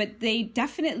hundreds, but they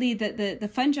definitely, the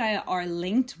fungi are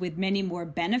linked with many more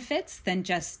benefits than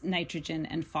just nitrogen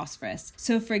and phosphorus.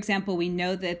 So for example, we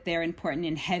know that they're important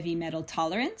in heavy metal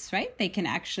tolerance, right? They can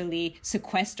actually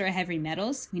sequester heavy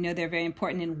metals. We know they're very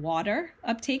important in water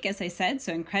uptake, as I said,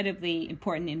 so incredibly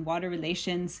important in water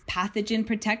relations, pathogen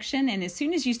protection. And as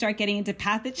soon as you start getting into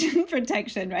pathogen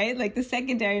protection, right, like the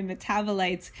secondary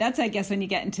metabolites, that's, I guess, when you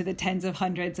get into the tens of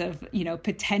hundreds of,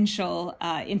 potential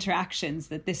interactions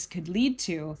that this could lead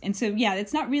to. And so, yeah,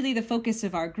 it's not really the focus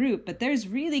of our group, but there's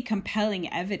really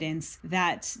compelling evidence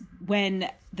that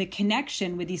when the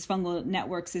connection with these fungal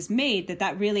networks is made,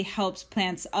 that really helps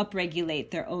plants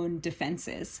upregulate their own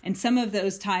defenses. And some of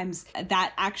those times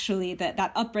that actually,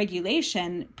 that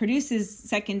upregulation produces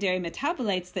secondary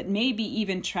metabolites that may be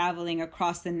even traveling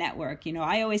across the network.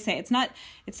 I always say it's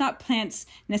not plants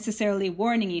necessarily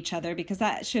warning each other, because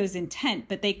that shows intent,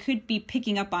 but they could be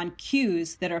picking up on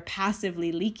cues that are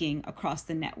passively leaking across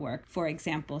the network, for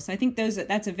example. So I think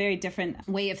that's a very different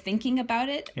way of thinking about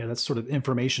it. Yeah, that's sort of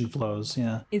information flows.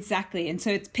 Yeah. Exactly. And so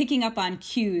it's picking up on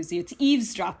cues. It's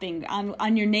eavesdropping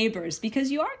on your neighbors, because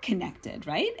you are connected,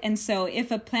 right? And so if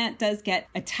a plant does get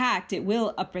attacked, it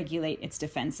will upregulate its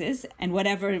defenses, and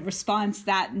whatever response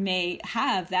that may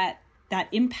have, that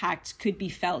impact could be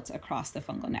felt across the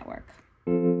fungal network.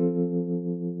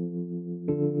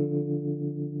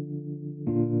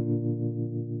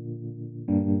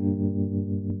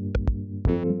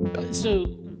 So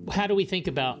how do we think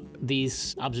about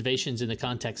these observations in the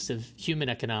context of human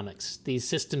economics? These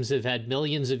systems have had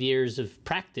millions of years of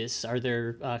practice. Are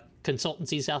there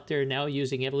consultancies out there now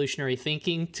using evolutionary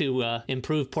thinking to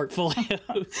improve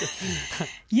portfolios?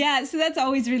 Yeah, so that's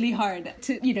always really hard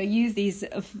to, use these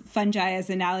fungi as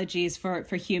analogies for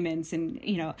humans. And,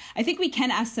 I think we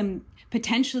can ask some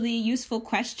potentially useful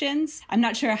questions. I'm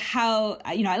not sure how,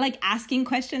 I like asking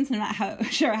questions. I'm not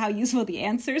sure how useful the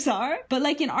answers are. But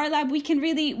like in our lab, we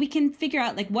can figure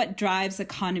out like what drives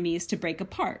economies to break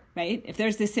apart, right? If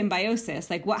there's this symbiosis,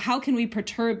 like how can we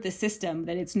perturb the system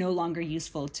that it's no longer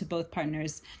useful to both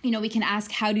partners? We can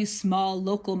ask, how do small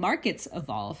local markets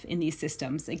evolve in these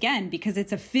systems? Again, because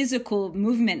it's a physical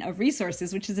movement of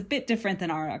resources, which is a bit different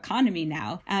than our economy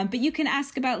now. But you can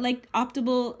ask about like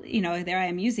optimal, there I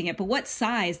am using it, but what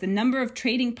size, the number of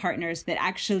trading partners that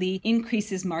actually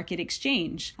increases market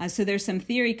exchange. So there's some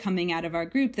theory coming out of our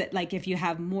group that like if you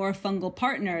have more fungal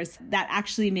partners, that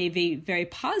actually may be very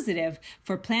positive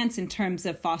for plants in terms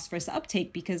of phosphorus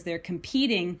uptake, because they're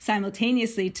competing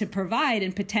simultaneously to provide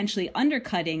and potentially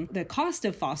undercutting the cost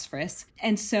of phosphorus.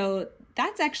 And so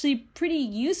that's actually pretty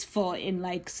useful in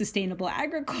like sustainable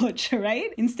agriculture,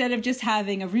 right? Instead of just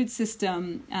having a root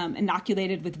system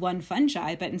inoculated with one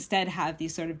fungi, but instead have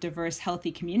these sort of diverse,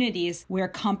 healthy communities where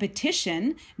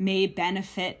competition may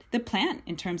benefit the plant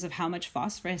in terms of how much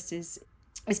phosphorus is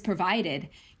provided.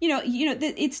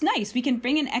 It's nice. We can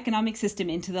bring an economic system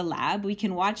into the lab. We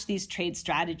can watch these trade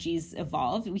strategies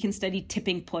evolve. We can study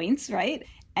tipping points, right?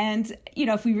 And,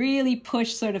 if we really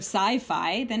push sort of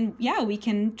sci-fi, then yeah, we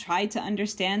can try to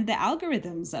understand the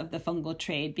algorithms of the fungal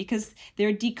trade, because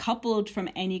they're decoupled from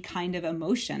any kind of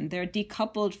emotion. They're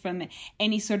decoupled from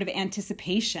any sort of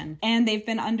anticipation. And they've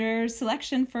been under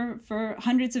selection for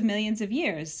hundreds of millions of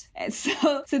years.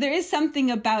 So there is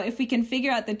something about, if we can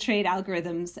figure out the trade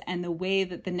algorithms and the way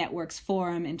that the networks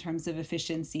form in terms of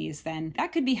efficiencies, then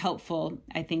that could be helpful,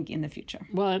 I think, in the future.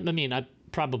 Well, I mean,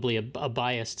 probably a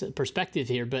biased perspective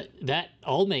here, but that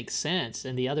all makes sense.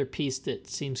 And the other piece that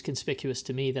seems conspicuous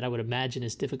to me that I would imagine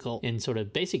is difficult in sort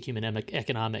of basic human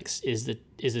economics is the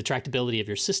tractability of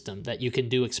your system, that you can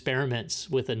do experiments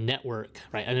with a network,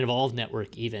 right? An evolved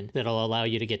network even, that'll allow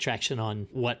you to get traction on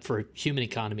what for human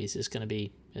economies is going to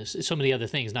be so many other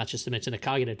things, not just to mention the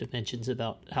cognitive dimensions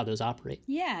about how those operate.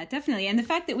 Yeah, definitely. And the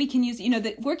fact that we can use,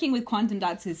 working with quantum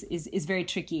dots is very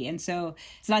tricky. And so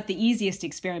it's not the easiest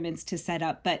experiments to set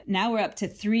up, but now we're up to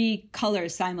 3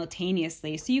 colors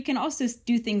simultaneously. So you can also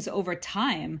do things over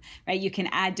time, right? You can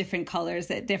add different colors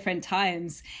at different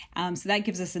times. So that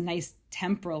gives us a nice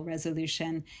temporal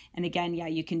resolution. And again, yeah,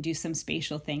 you can do some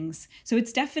spatial things. So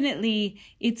it's definitely,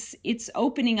 it's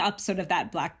opening up sort of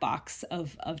that black box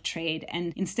of trade.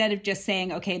 And instead of just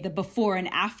saying, okay, the before and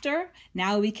after,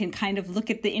 now we can kind of look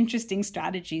at the interesting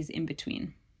strategies in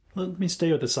between. Let me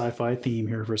stay with the sci-fi theme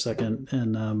here for a second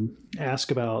and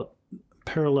ask about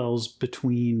parallels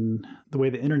between the way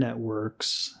the internet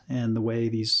works and the way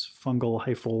these fungal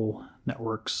hyphal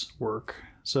networks work.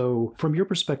 So from your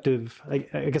perspective,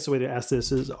 I guess the way to ask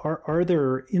this is, are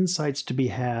there insights to be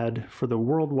had for the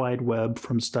World Wide Web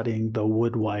from studying the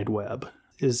Wood Wide Web?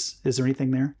 Is there anything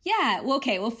there? Yeah. Well,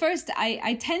 okay. Well, first,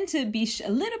 I tend to be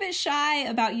a little bit shy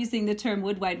about using the term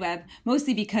Wood Wide Web,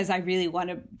 mostly because I really want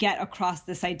to get across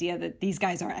this idea that these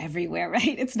guys are everywhere,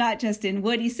 right? It's not just in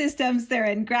woody systems; they're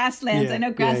in grasslands. Yeah, I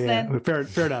know grassland. Yeah.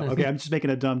 Fair enough. Okay, I'm just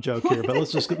making a dumb joke here, but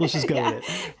let's just go with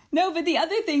it. No, but the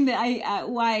other thing that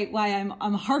why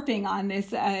I'm harping on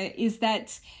this is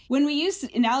that when we use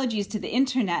analogies to the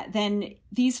internet, then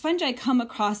these fungi come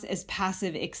across as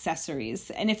passive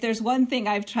accessories. And if there's one thing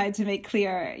I've tried to make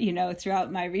clear,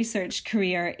 throughout my research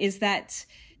career, is that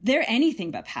they're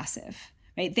anything but passive.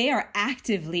 Right? They are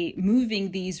actively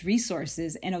moving these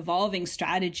resources and evolving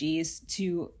strategies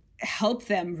to help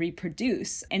them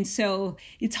reproduce. And so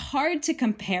it's hard to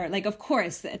compare, like, of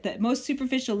course, at the most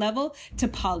superficial level,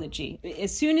 topology.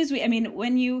 As soon as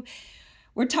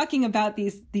we're talking about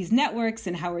these networks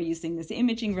and how we're using this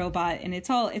imaging robot, and it's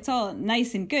all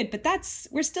nice and good, but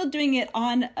we're still doing it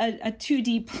on a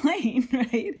 2D plane,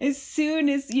 right? As soon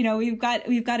as we've got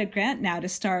a grant now to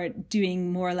start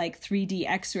doing more like 3D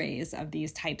X-rays of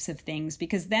these types of things,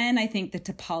 because then I think the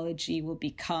topology will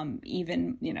become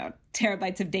even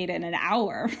terabytes of data in an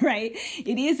hour, right?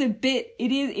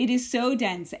 It is so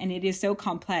dense and it is so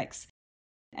complex.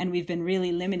 And we've been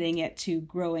really limiting it to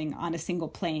growing on a single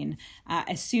plane.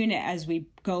 As soon as we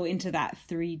go into that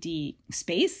 3D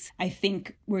space, I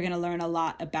think we're going to learn a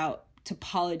lot about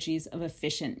topologies of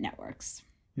efficient networks.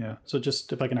 Yeah. So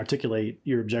just if I can articulate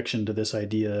your objection to this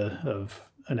idea of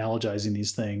analogizing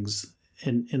these things,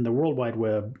 in the World Wide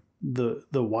Web,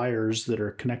 the wires that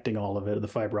are connecting all of it, the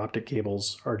fiber optic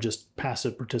cables, are just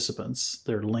passive participants.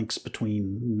 They're links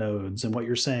between nodes. And what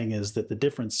you're saying is that the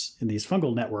difference in these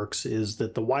fungal networks is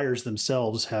that the wires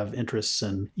themselves have interests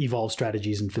and evolved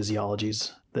strategies and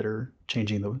physiologies that are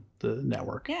changing the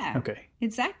network. Yeah. Okay.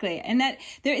 Exactly. And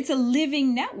it's a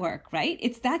living network,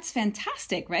 right? That's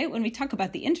fantastic, right? When we talk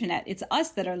about the internet, it's us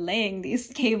that are laying these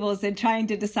cables and trying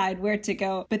to decide where to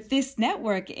go. But this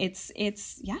network, it's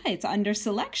under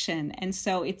selection. And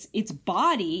so its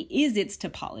body is its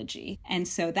topology. And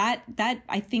so that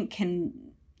I think can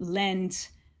lend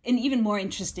an even more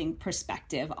interesting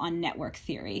perspective on network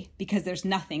theory, because there's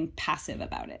nothing passive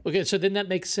about it. Okay, so then that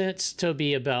makes sense,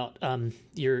 Toby, about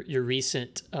your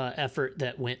recent effort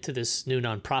that went to this new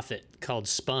nonprofit called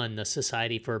SPUN, the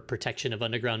Society for Protection of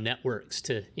Underground Networks,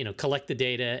 to collect the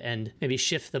data and maybe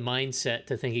shift the mindset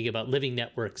to thinking about living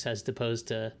networks as opposed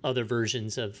to other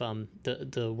versions of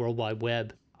the World Wide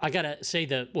Web. I gotta say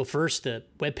first, the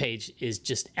webpage is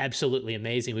just absolutely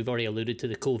amazing. We've already alluded to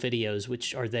the cool videos,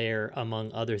 which are there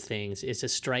among other things. It's a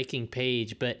striking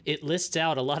page, but it lists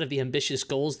out a lot of the ambitious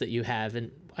goals that you have. And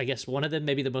I guess one of them,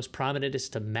 maybe the most prominent, is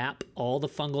to map all the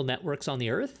fungal networks on the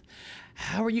Earth.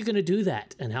 How are you going to do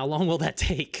that? And how long will that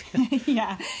take?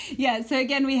 Yeah. So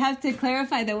again, we have to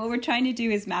clarify that what we're trying to do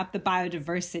is map the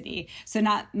biodiversity. So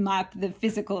not map the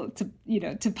physical,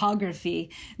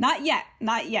 topography. Not yet,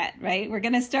 right? We're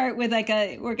going to start with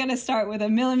a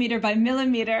millimeter by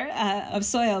millimeter of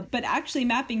soil, but actually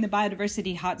mapping the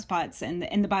biodiversity hotspots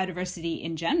and the biodiversity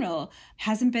in general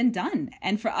hasn't been done.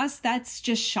 And for us, that's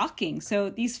just shocking. So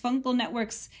these fungal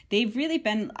networks, they've really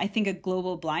been, I think, a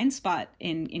global blind spot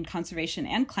in conservation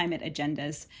and climate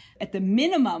agendas. At the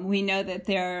minimum, we know that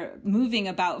they're moving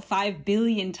about 5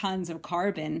 billion tons of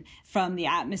carbon from the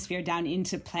atmosphere down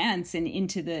into plants and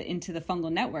into the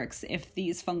fungal networks. If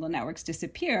these fungal networks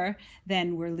disappear,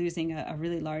 then we're losing a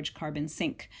really large carbon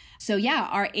sink. So yeah,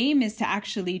 our aim is to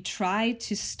actually try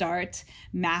to start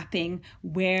mapping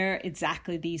where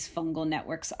exactly these fungal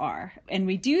networks are. And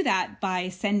we do that by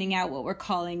sending out what we're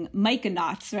calling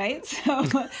myconauts, right?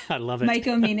 So I love it.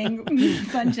 myco meaning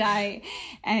fungi, right?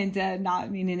 And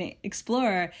an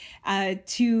explorer,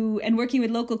 and working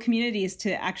with local communities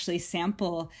to actually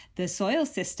sample the soil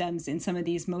systems in some of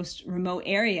these most remote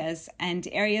areas and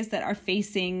areas that are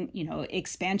facing,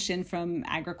 expansion from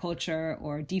agriculture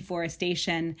or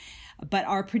deforestation, but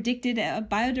are predicted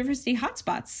biodiversity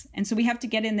hotspots. And so we have to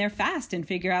get in there fast and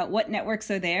figure out what networks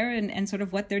are there and sort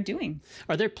of what they're doing.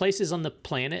 Are there places on the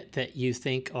planet that you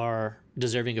think are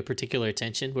deserving of particular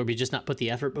attention where we just not put the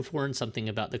effort before and something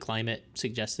about the climate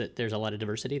suggests that there's a lot of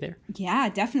diversity there? Yeah,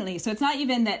 definitely. So it's not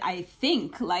even that I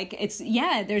think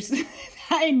there's,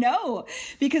 I know,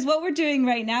 because what we're doing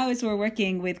right now is we're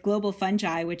working with Global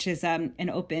Fungi, which is an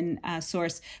open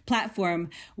source platform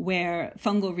where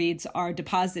fungal reads are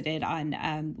deposited on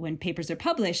when papers are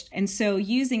published. And so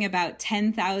using about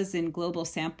 10,000 global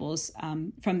samples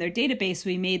from their database,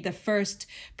 we made the first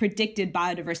predicted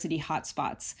biodiversity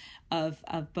hotspots of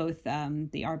both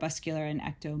the arbuscular and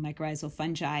ectomycorrhizal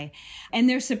fungi. And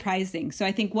they're surprising. So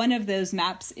I think one of those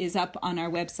maps is up on our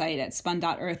website at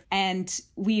spun.earth. And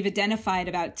we've identified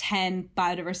about 10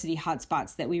 biodiversity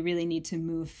hotspots that we really need to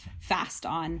move fast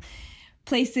on.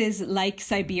 Places like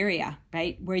Siberia,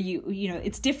 right, where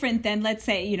it's different than, let's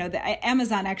say, the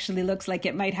Amazon actually looks like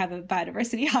it might have a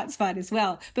biodiversity hotspot as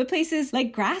well. But places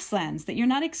like grasslands that you're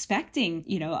not expecting,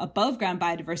 above ground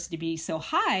biodiversity to be so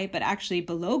high, but actually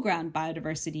below ground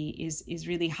biodiversity is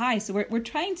really high. So we're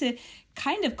trying to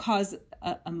kind of cause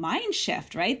a mind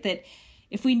shift, right? That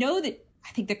if we know that,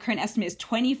 I think the current estimate is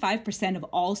 25% of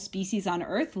all species on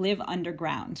Earth live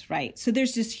underground, right? So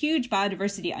there's this huge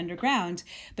biodiversity underground,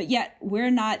 but yet we're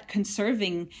not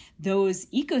conserving those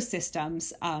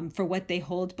ecosystems for what they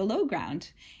hold below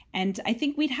ground. And I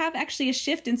think we'd have actually a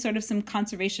shift in sort of some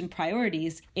conservation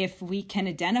priorities if we can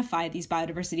identify these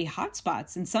biodiversity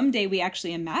hotspots. And someday we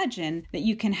actually imagine that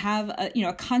you can have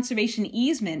a conservation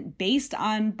easement based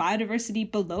on biodiversity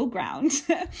below ground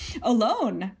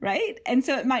alone, right? And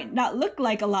so it might not look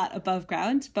like a lot above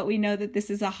ground, but we know that this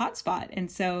is a hotspot.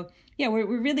 And so, yeah, we're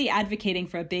really advocating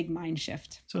for a big mind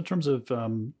shift. So in terms of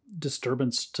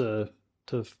disturbance to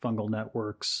fungal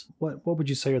networks, what would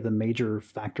you say are the major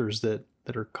factors that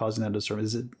are causing that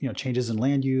disturbance? Is it, changes in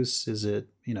land use? Is it,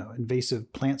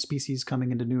 invasive plant species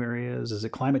coming into new areas? Is it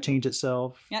climate change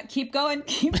itself? Yeah, keep going.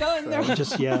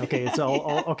 Okay. It's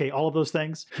all of those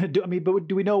things. Do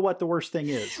we know what the worst thing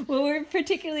is? Well, we're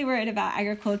particularly worried about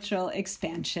agricultural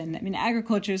expansion. I mean,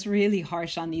 agriculture is really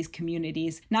harsh on these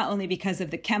communities, not only because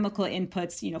of the chemical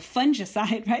inputs,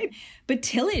 fungicide, right? But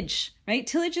tillage, right?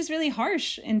 Tillage is really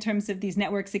harsh in terms of these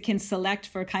networks. It can select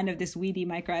for kind of this weedy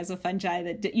mycorrhizal fungi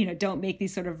that, don't make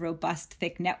these sort of robust,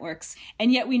 thick networks.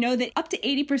 And yet we know that up to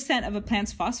 80% of a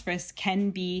plant's phosphorus can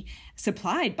be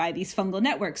supplied by these fungal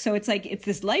networks. So it's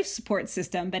this life support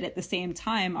system, but at the same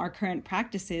time, our current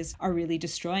practices are really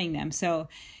destroying them. So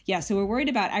we're worried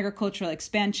about agricultural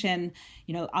expansion.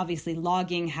 Obviously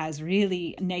logging has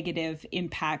really negative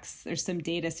impacts. There's some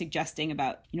data suggesting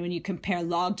about, when you compare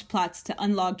logged plots to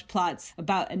unlogged plots,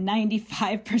 about a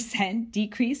 95%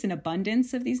 decrease in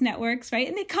abundance of these networks, right?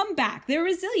 And they come back. They're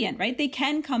resilient, right? They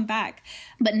can come back,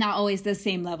 but not always the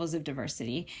same levels of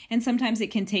diversity. And sometimes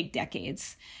it can take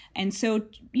decades. And so,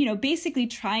 basically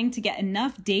trying to get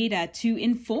enough data to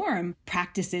inform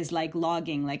practices like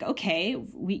logging, like, okay,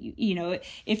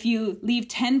 if you leave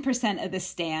 10% of the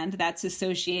stand, that's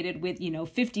associated with,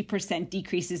 50%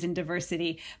 decreases in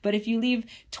diversity. But if you leave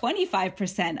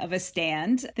 25% of a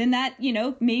stand, then that,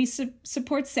 may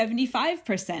support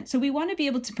 75%. So we want to be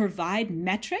able to provide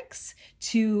metrics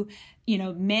to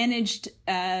managed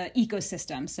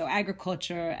ecosystems, so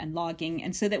agriculture and logging,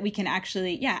 and so that we can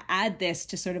actually, add this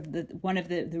to sort of one of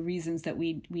the reasons that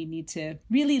we need to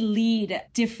really lead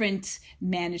different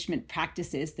management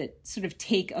practices that sort of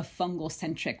take a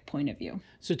fungal-centric point of view.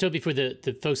 So Toby, for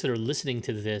the folks that are listening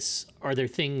to this, are there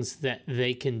things that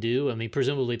they can do? I mean,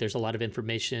 presumably there's a lot of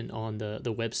information on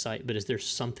the website, but is there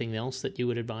something else that you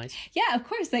would advise? Yeah, of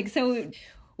course.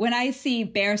 When I see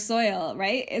bare soil,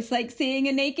 right, it's like seeing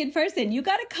a naked person. You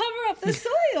got to cover up the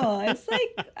soil. It's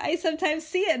like, I sometimes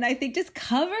see it and I think just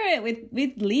cover it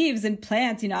with leaves and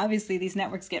plants. Obviously these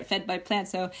networks get fed by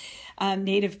plants. So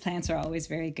native plants are always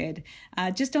very good.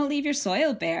 Just don't leave your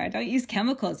soil bare. Don't use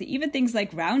chemicals. Even things like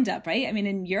Roundup, right? I mean,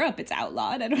 in Europe, it's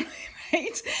outlawed.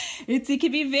 Right? It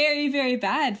can be very, very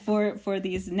bad for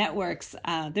these networks.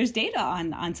 There's data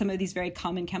on some of these very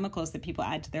common chemicals that people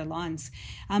add to their lawns,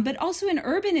 but also in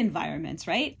urban environments,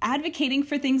 right? Advocating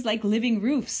for things like living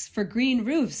roofs, for green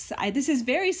roofs. This is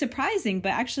very surprising, but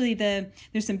actually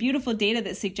there's some beautiful data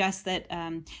that suggests that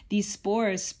these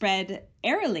spores spread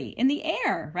airily in the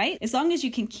air, right? As long as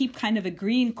you can keep kind of a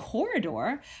green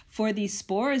corridor for these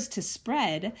spores to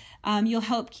spread, you'll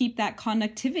help keep that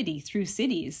connectivity through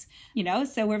cities,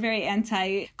 so we're very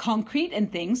anti-concrete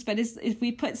and things, but if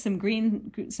we put some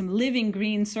living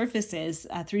green surfaces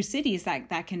through cities,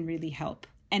 that can really help.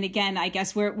 And again, I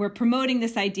guess we're promoting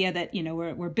this idea that,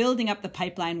 we're building up the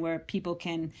pipeline where people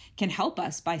can help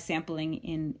us by sampling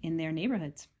in their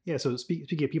neighborhoods. Yeah, so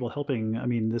speaking of people helping, I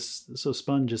mean,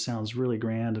 Spun just sounds really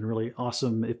grand and really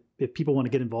awesome. If people want to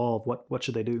get involved, what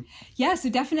should they do? Yeah, so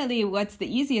definitely what's the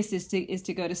easiest is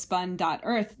to go to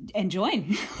spun.earth and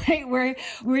join, right?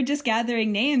 We're just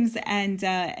gathering names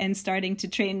and starting to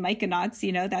train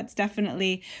myconauts. That's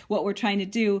definitely what we're trying to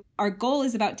do. Our goal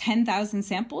is about 10,000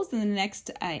 samples in the next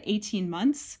 18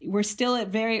 months. We're still at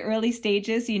very early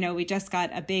stages. We just got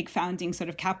a big founding sort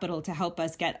of capital to help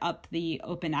us get up the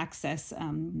open access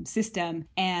system,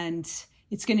 and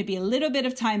it's going to be a little bit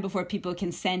of time before people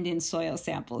can send in soil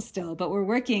samples still, but we're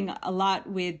working a lot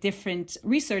with different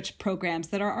research programs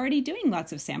that are already doing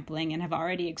lots of sampling and have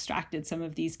already extracted some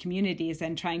of these communities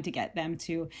and trying to get them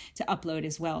to upload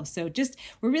as well. So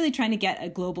we're really trying to get a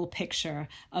global picture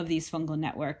of these fungal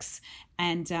networks,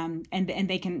 and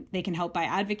they can help by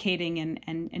advocating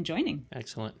and joining.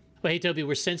 Excellent. Well, hey, Toby,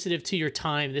 we're sensitive to your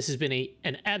time. This has been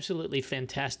an absolutely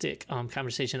fantastic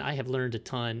conversation. I have learned a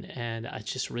ton, and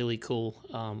it's just really cool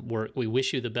work. We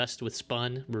wish you the best with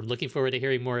Spun. We're looking forward to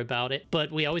hearing more about it.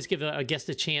 But we always give a guest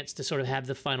a chance to sort of have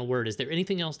the final word. Is there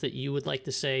anything else that you would like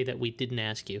to say that we didn't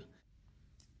ask you?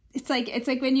 It's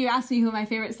like when you ask me who my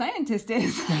favorite scientist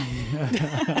is.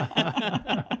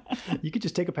 You could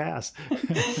just take a pass.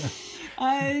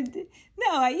 I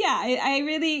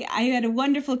had a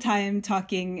wonderful time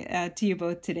talking to you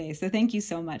both today. So thank you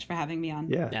so much for having me on.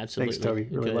 Yeah, absolutely. Thanks, Toby.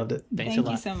 Really loved it. Thanks a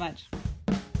lot. Thank you so much.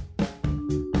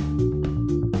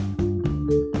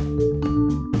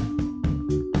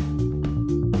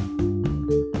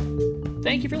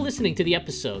 Thank you for listening to the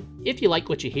episode. If you like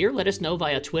what you hear, let us know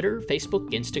via Twitter,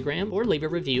 Facebook, Instagram, or leave a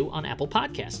review on Apple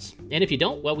Podcasts. And if you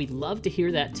don't, well, we'd love to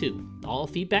hear that too. All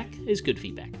feedback is good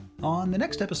feedback. On the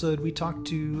next episode, we talk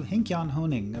to Henkjan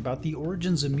Honing about the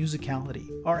origins of musicality.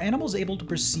 Are animals able to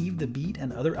perceive the beat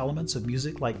and other elements of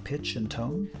music like pitch and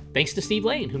tone? Thanks to Steve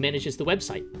Lane, who manages the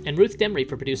website, and Ruth Demry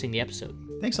for producing the episode.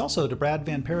 Thanks also to Brad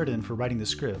Van Paradin for writing the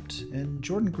script, and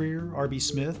Jordan Greer, R.B.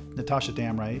 Smith, Natasha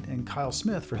Damright, and Kyle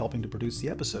Smith for helping to produce the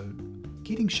episode.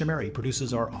 Keating Shameri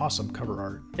produces our awesome cover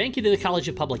art. Thank you to the College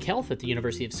of Public Health at the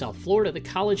University of South Florida, the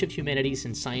College of Humanities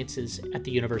and Sciences at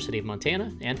the University of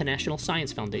Montana, and the National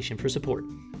Science Foundation for support.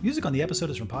 Music on the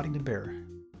episode is from Poddington Bear.